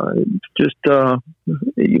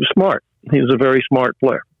was smart. He was a very smart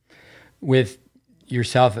player. With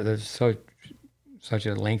yourself, such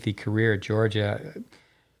a lengthy career at Georgia,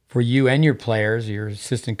 for you and your players, your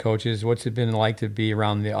assistant coaches, what's it been like to be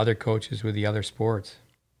around the other coaches with the other sports?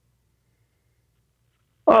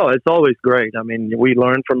 Oh, it's always great. I mean, we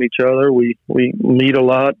learn from each other. We meet a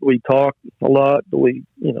lot. We talk a lot. We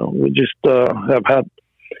just have had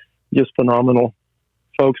just phenomenal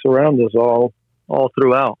folks around us all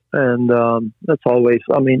throughout. And that's always,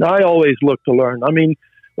 I mean, I always look to learn. I mean,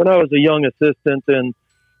 when I was a young assistant and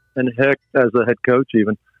heck, as a head coach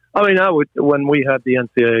even, I mean, when we had the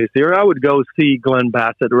NCAAs here, I would go see Glenn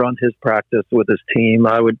Bassett run his practice with his team.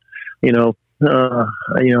 I would, I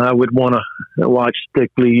would want to watch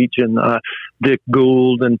Dick Leach and Dick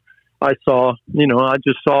Gould, and I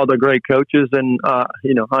just saw the great coaches, and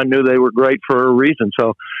I knew they were great for a reason.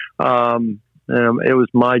 So it was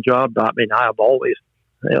my job. I mean, I've always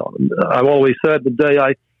said the day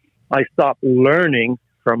I stop learning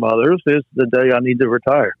from others is the day I need to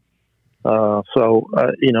retire.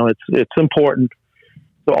 It's important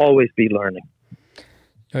to always be learning.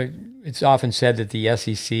 It's often said that the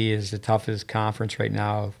SEC is the toughest conference right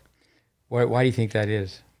now. Why do you think that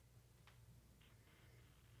is?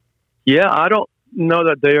 Yeah, I don't know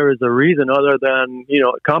that there is a reason other than,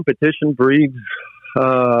 competition breeds,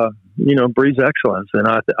 breeds excellence. And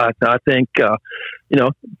I think,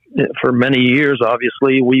 for many years,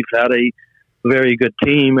 obviously, we've had a very good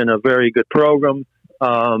team and a very good program.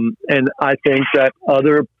 And I think that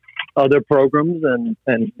other programs and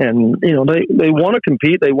they want to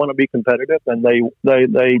compete, they want to be competitive, and they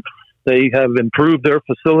have improved their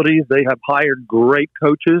facilities. They have hired great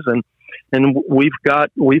coaches, and we've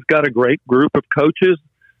got a great group of coaches,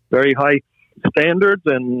 very high standards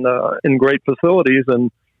and in great facilities.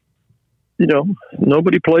 And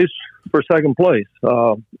nobody plays for second place.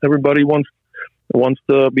 Everybody wants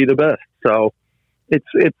to be the best. So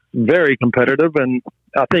it's very competitive, and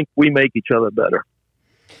I think we make each other better.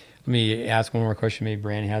 Let me ask one more question. Maybe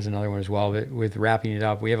Brandon has another one as well. But with wrapping it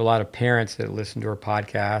up, we have a lot of parents that listen to our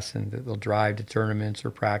podcast, and they'll drive to tournaments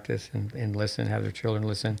or practice and listen, have their children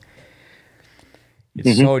listen.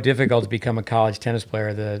 It's so difficult to become a college tennis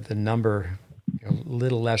player. The number, a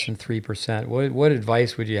little less than 3%. What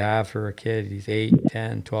advice would you have for a kid? He's 8,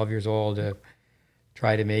 10, 12 years old to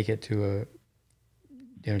try to make it to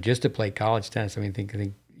just to play college tennis. I think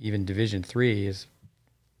even Division III is,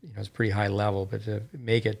 it's pretty high level, but to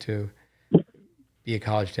make it to be a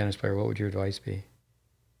college tennis player, what would your advice be?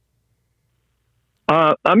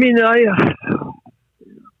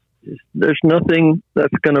 There's nothing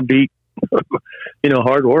that's going to beat,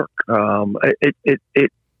 hard work.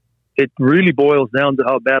 It really boils down to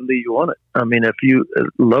how badly you want it. If you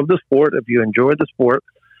love the sport, if you enjoy the sport,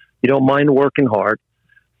 you don't mind working hard,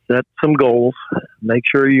 set some goals, make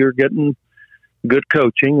sure you're getting good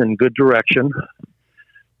coaching and good direction.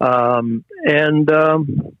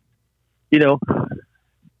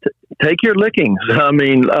 Take your lickings.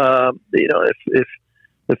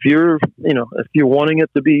 If you're wanting it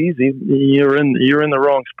to be easy, you're in the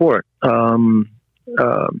wrong sport.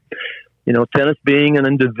 Tennis being an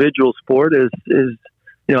individual sport is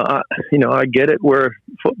I get it, where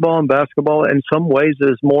football and basketball in some ways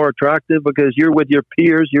is more attractive because you're with your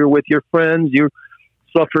peers, you're with your friends, you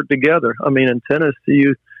suffer together. In tennis,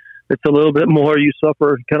 it's a little bit more, you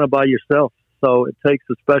suffer kind of by yourself. So it takes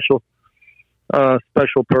a special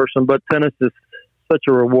person. But tennis is such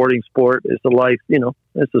a rewarding sport. It's a life,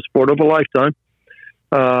 it's a sport of a lifetime.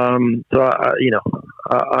 I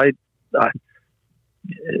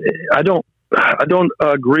don't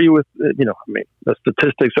agree with, the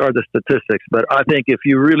statistics are the statistics, but I think if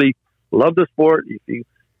you really love the sport, if you,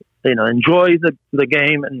 enjoy the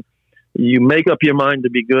game and you make up your mind to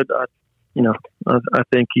be good, I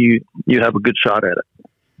think you have a good shot at it.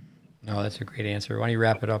 No, that's a great answer. Why don't you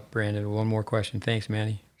wrap it up, Brandon? One more question. Thanks,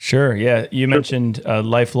 Manny. Sure. Yeah. You mentioned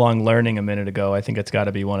lifelong learning a minute ago. I think it's got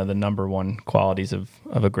to be one of the number one qualities of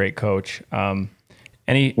a great coach.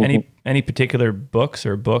 Any particular books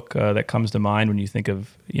or book that comes to mind when you think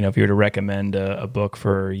of, if you were to recommend a book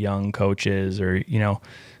for young coaches or,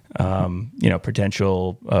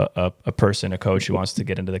 potential, a person, a coach who wants to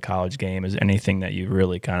get into the college game? Is there anything that you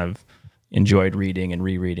really kind of enjoyed reading and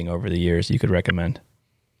rereading over the years you could recommend?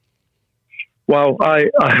 Well, I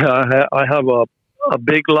have a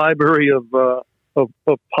big library of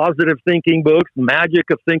positive thinking books,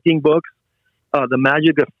 magic of thinking books. The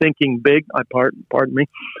Magic of Thinking Big, pardon me,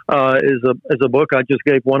 is a book I just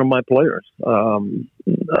gave one of my players.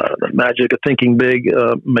 The Magic of Thinking Big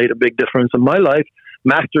made a big difference in my life.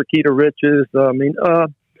 Master Key to Riches.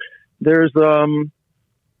 There's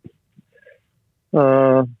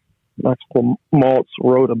Maxwell Maltz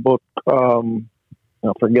wrote a book. I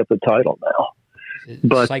forget the title now.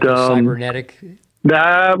 But Cybernetic.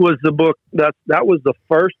 That was the book. That was the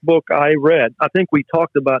first book I read. I think we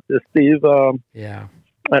talked about this, Steve.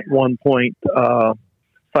 At one point,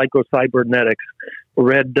 Psycho-Cybernetics.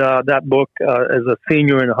 Read that book as a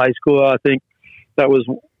senior in high school. I think that was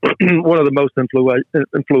one of the most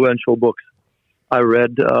influential books I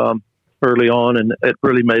read early on, and it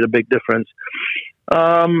really made a big difference.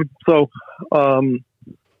 I'm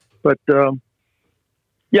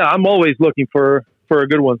always looking for a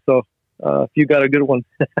good one. So. If you got a good one,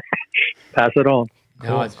 pass it on.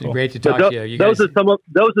 No, it's been great to talk to you. Those are some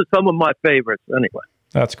of my favorites. Anyway,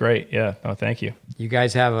 that's great. Yeah. Oh, thank you. You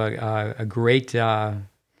guys have a great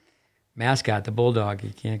mascot, the Bulldog.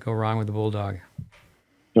 You can't go wrong with the Bulldog.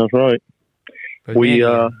 That's right. But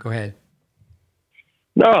go ahead.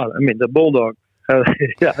 No, the Bulldog has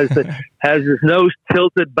his nose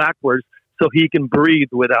tilted backwards so he can breathe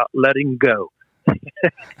without letting go.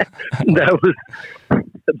 That was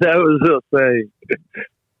a thing.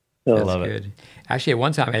 I love it. Good. Actually, at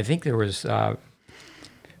one time, I think there was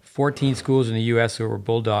 14 schools in the U.S. that were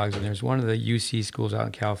Bulldogs, and there's one of the UC schools out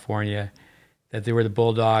in California that they were the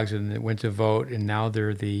Bulldogs and it went to vote, and now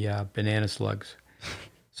they're the banana slugs.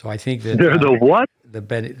 So I think that they're the what? They're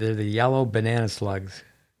the yellow banana slugs.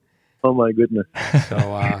 Oh my goodness! So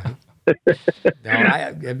no,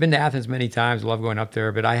 I've been to Athens many times. Love going up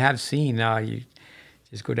there, but I have seen you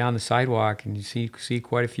just go down the sidewalk and you see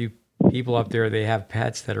quite a few people up there. They have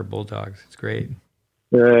pets that are Bulldogs. It's great.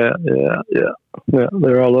 Yeah.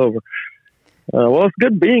 They're all over. Well, it's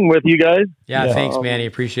good being with you guys. Yeah, thanks, Manny.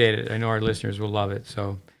 Appreciate it. I know our listeners will love it.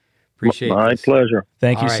 So appreciate it. My pleasure.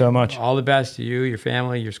 Thank you so much. All the best to you, your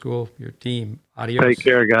family, your school, your team. Adios. Take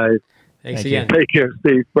care, guys. Thanks again. Take care,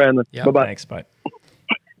 Steve, Brandon. Yep. Bye-bye. Thanks. Bye.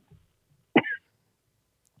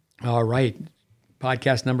 All right.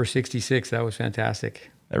 Podcast number 66. That was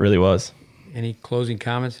fantastic. That really was. Any closing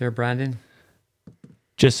comments there, Brandon?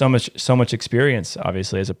 Just so much experience,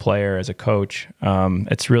 obviously, as a player, as a coach.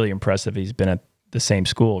 It's really impressive. He's been at the same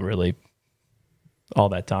school really all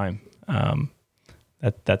that time.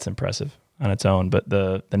 That's impressive on its own. But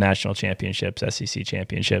the national championships, SEC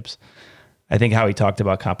championships, I think how he talked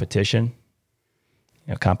about competition.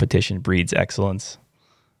 Competition breeds excellence.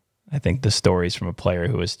 I think the stories from a player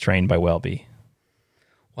who was trained by Welby.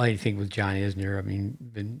 Well, I think with John Isner, I mean,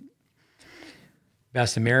 been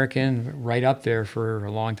best American, right up there for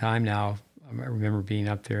a long time now. I remember being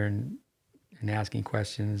up there and asking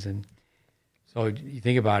questions. And so you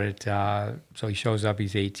think about it, so he shows up,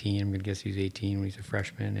 he's 18. I'm going to guess he's 18 when he's a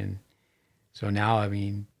freshman. And so now, I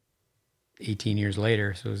mean, 18 years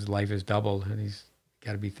later, so his life has doubled. And he's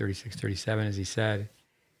got to be 36, 37, as he said.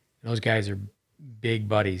 And those guys are big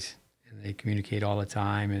buddies, and they communicate all the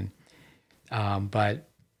time. And but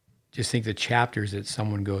just think the chapters that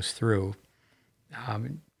someone goes through. I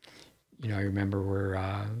remember where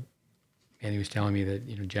Manny was telling me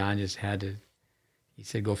that, John just had to, he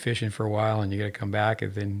said, go fishing for a while and you got to come back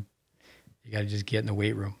and then you got to just get in the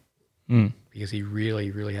weight room. Because he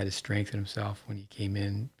really, really had to strengthen himself when he came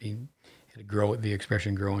in, had to grow, the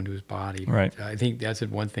expression grow into his body. Right. But I think that's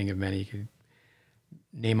one thing of many. He could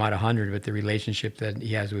name out 100, but the relationship that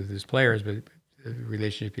he has with his players, but the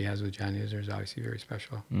relationship he has with John Isner is obviously very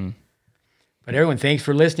special. But everyone, thanks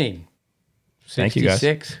for listening. 66. Thank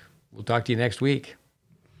you, guys. We'll talk to you next week.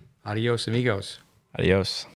 Adios, amigos. Adios.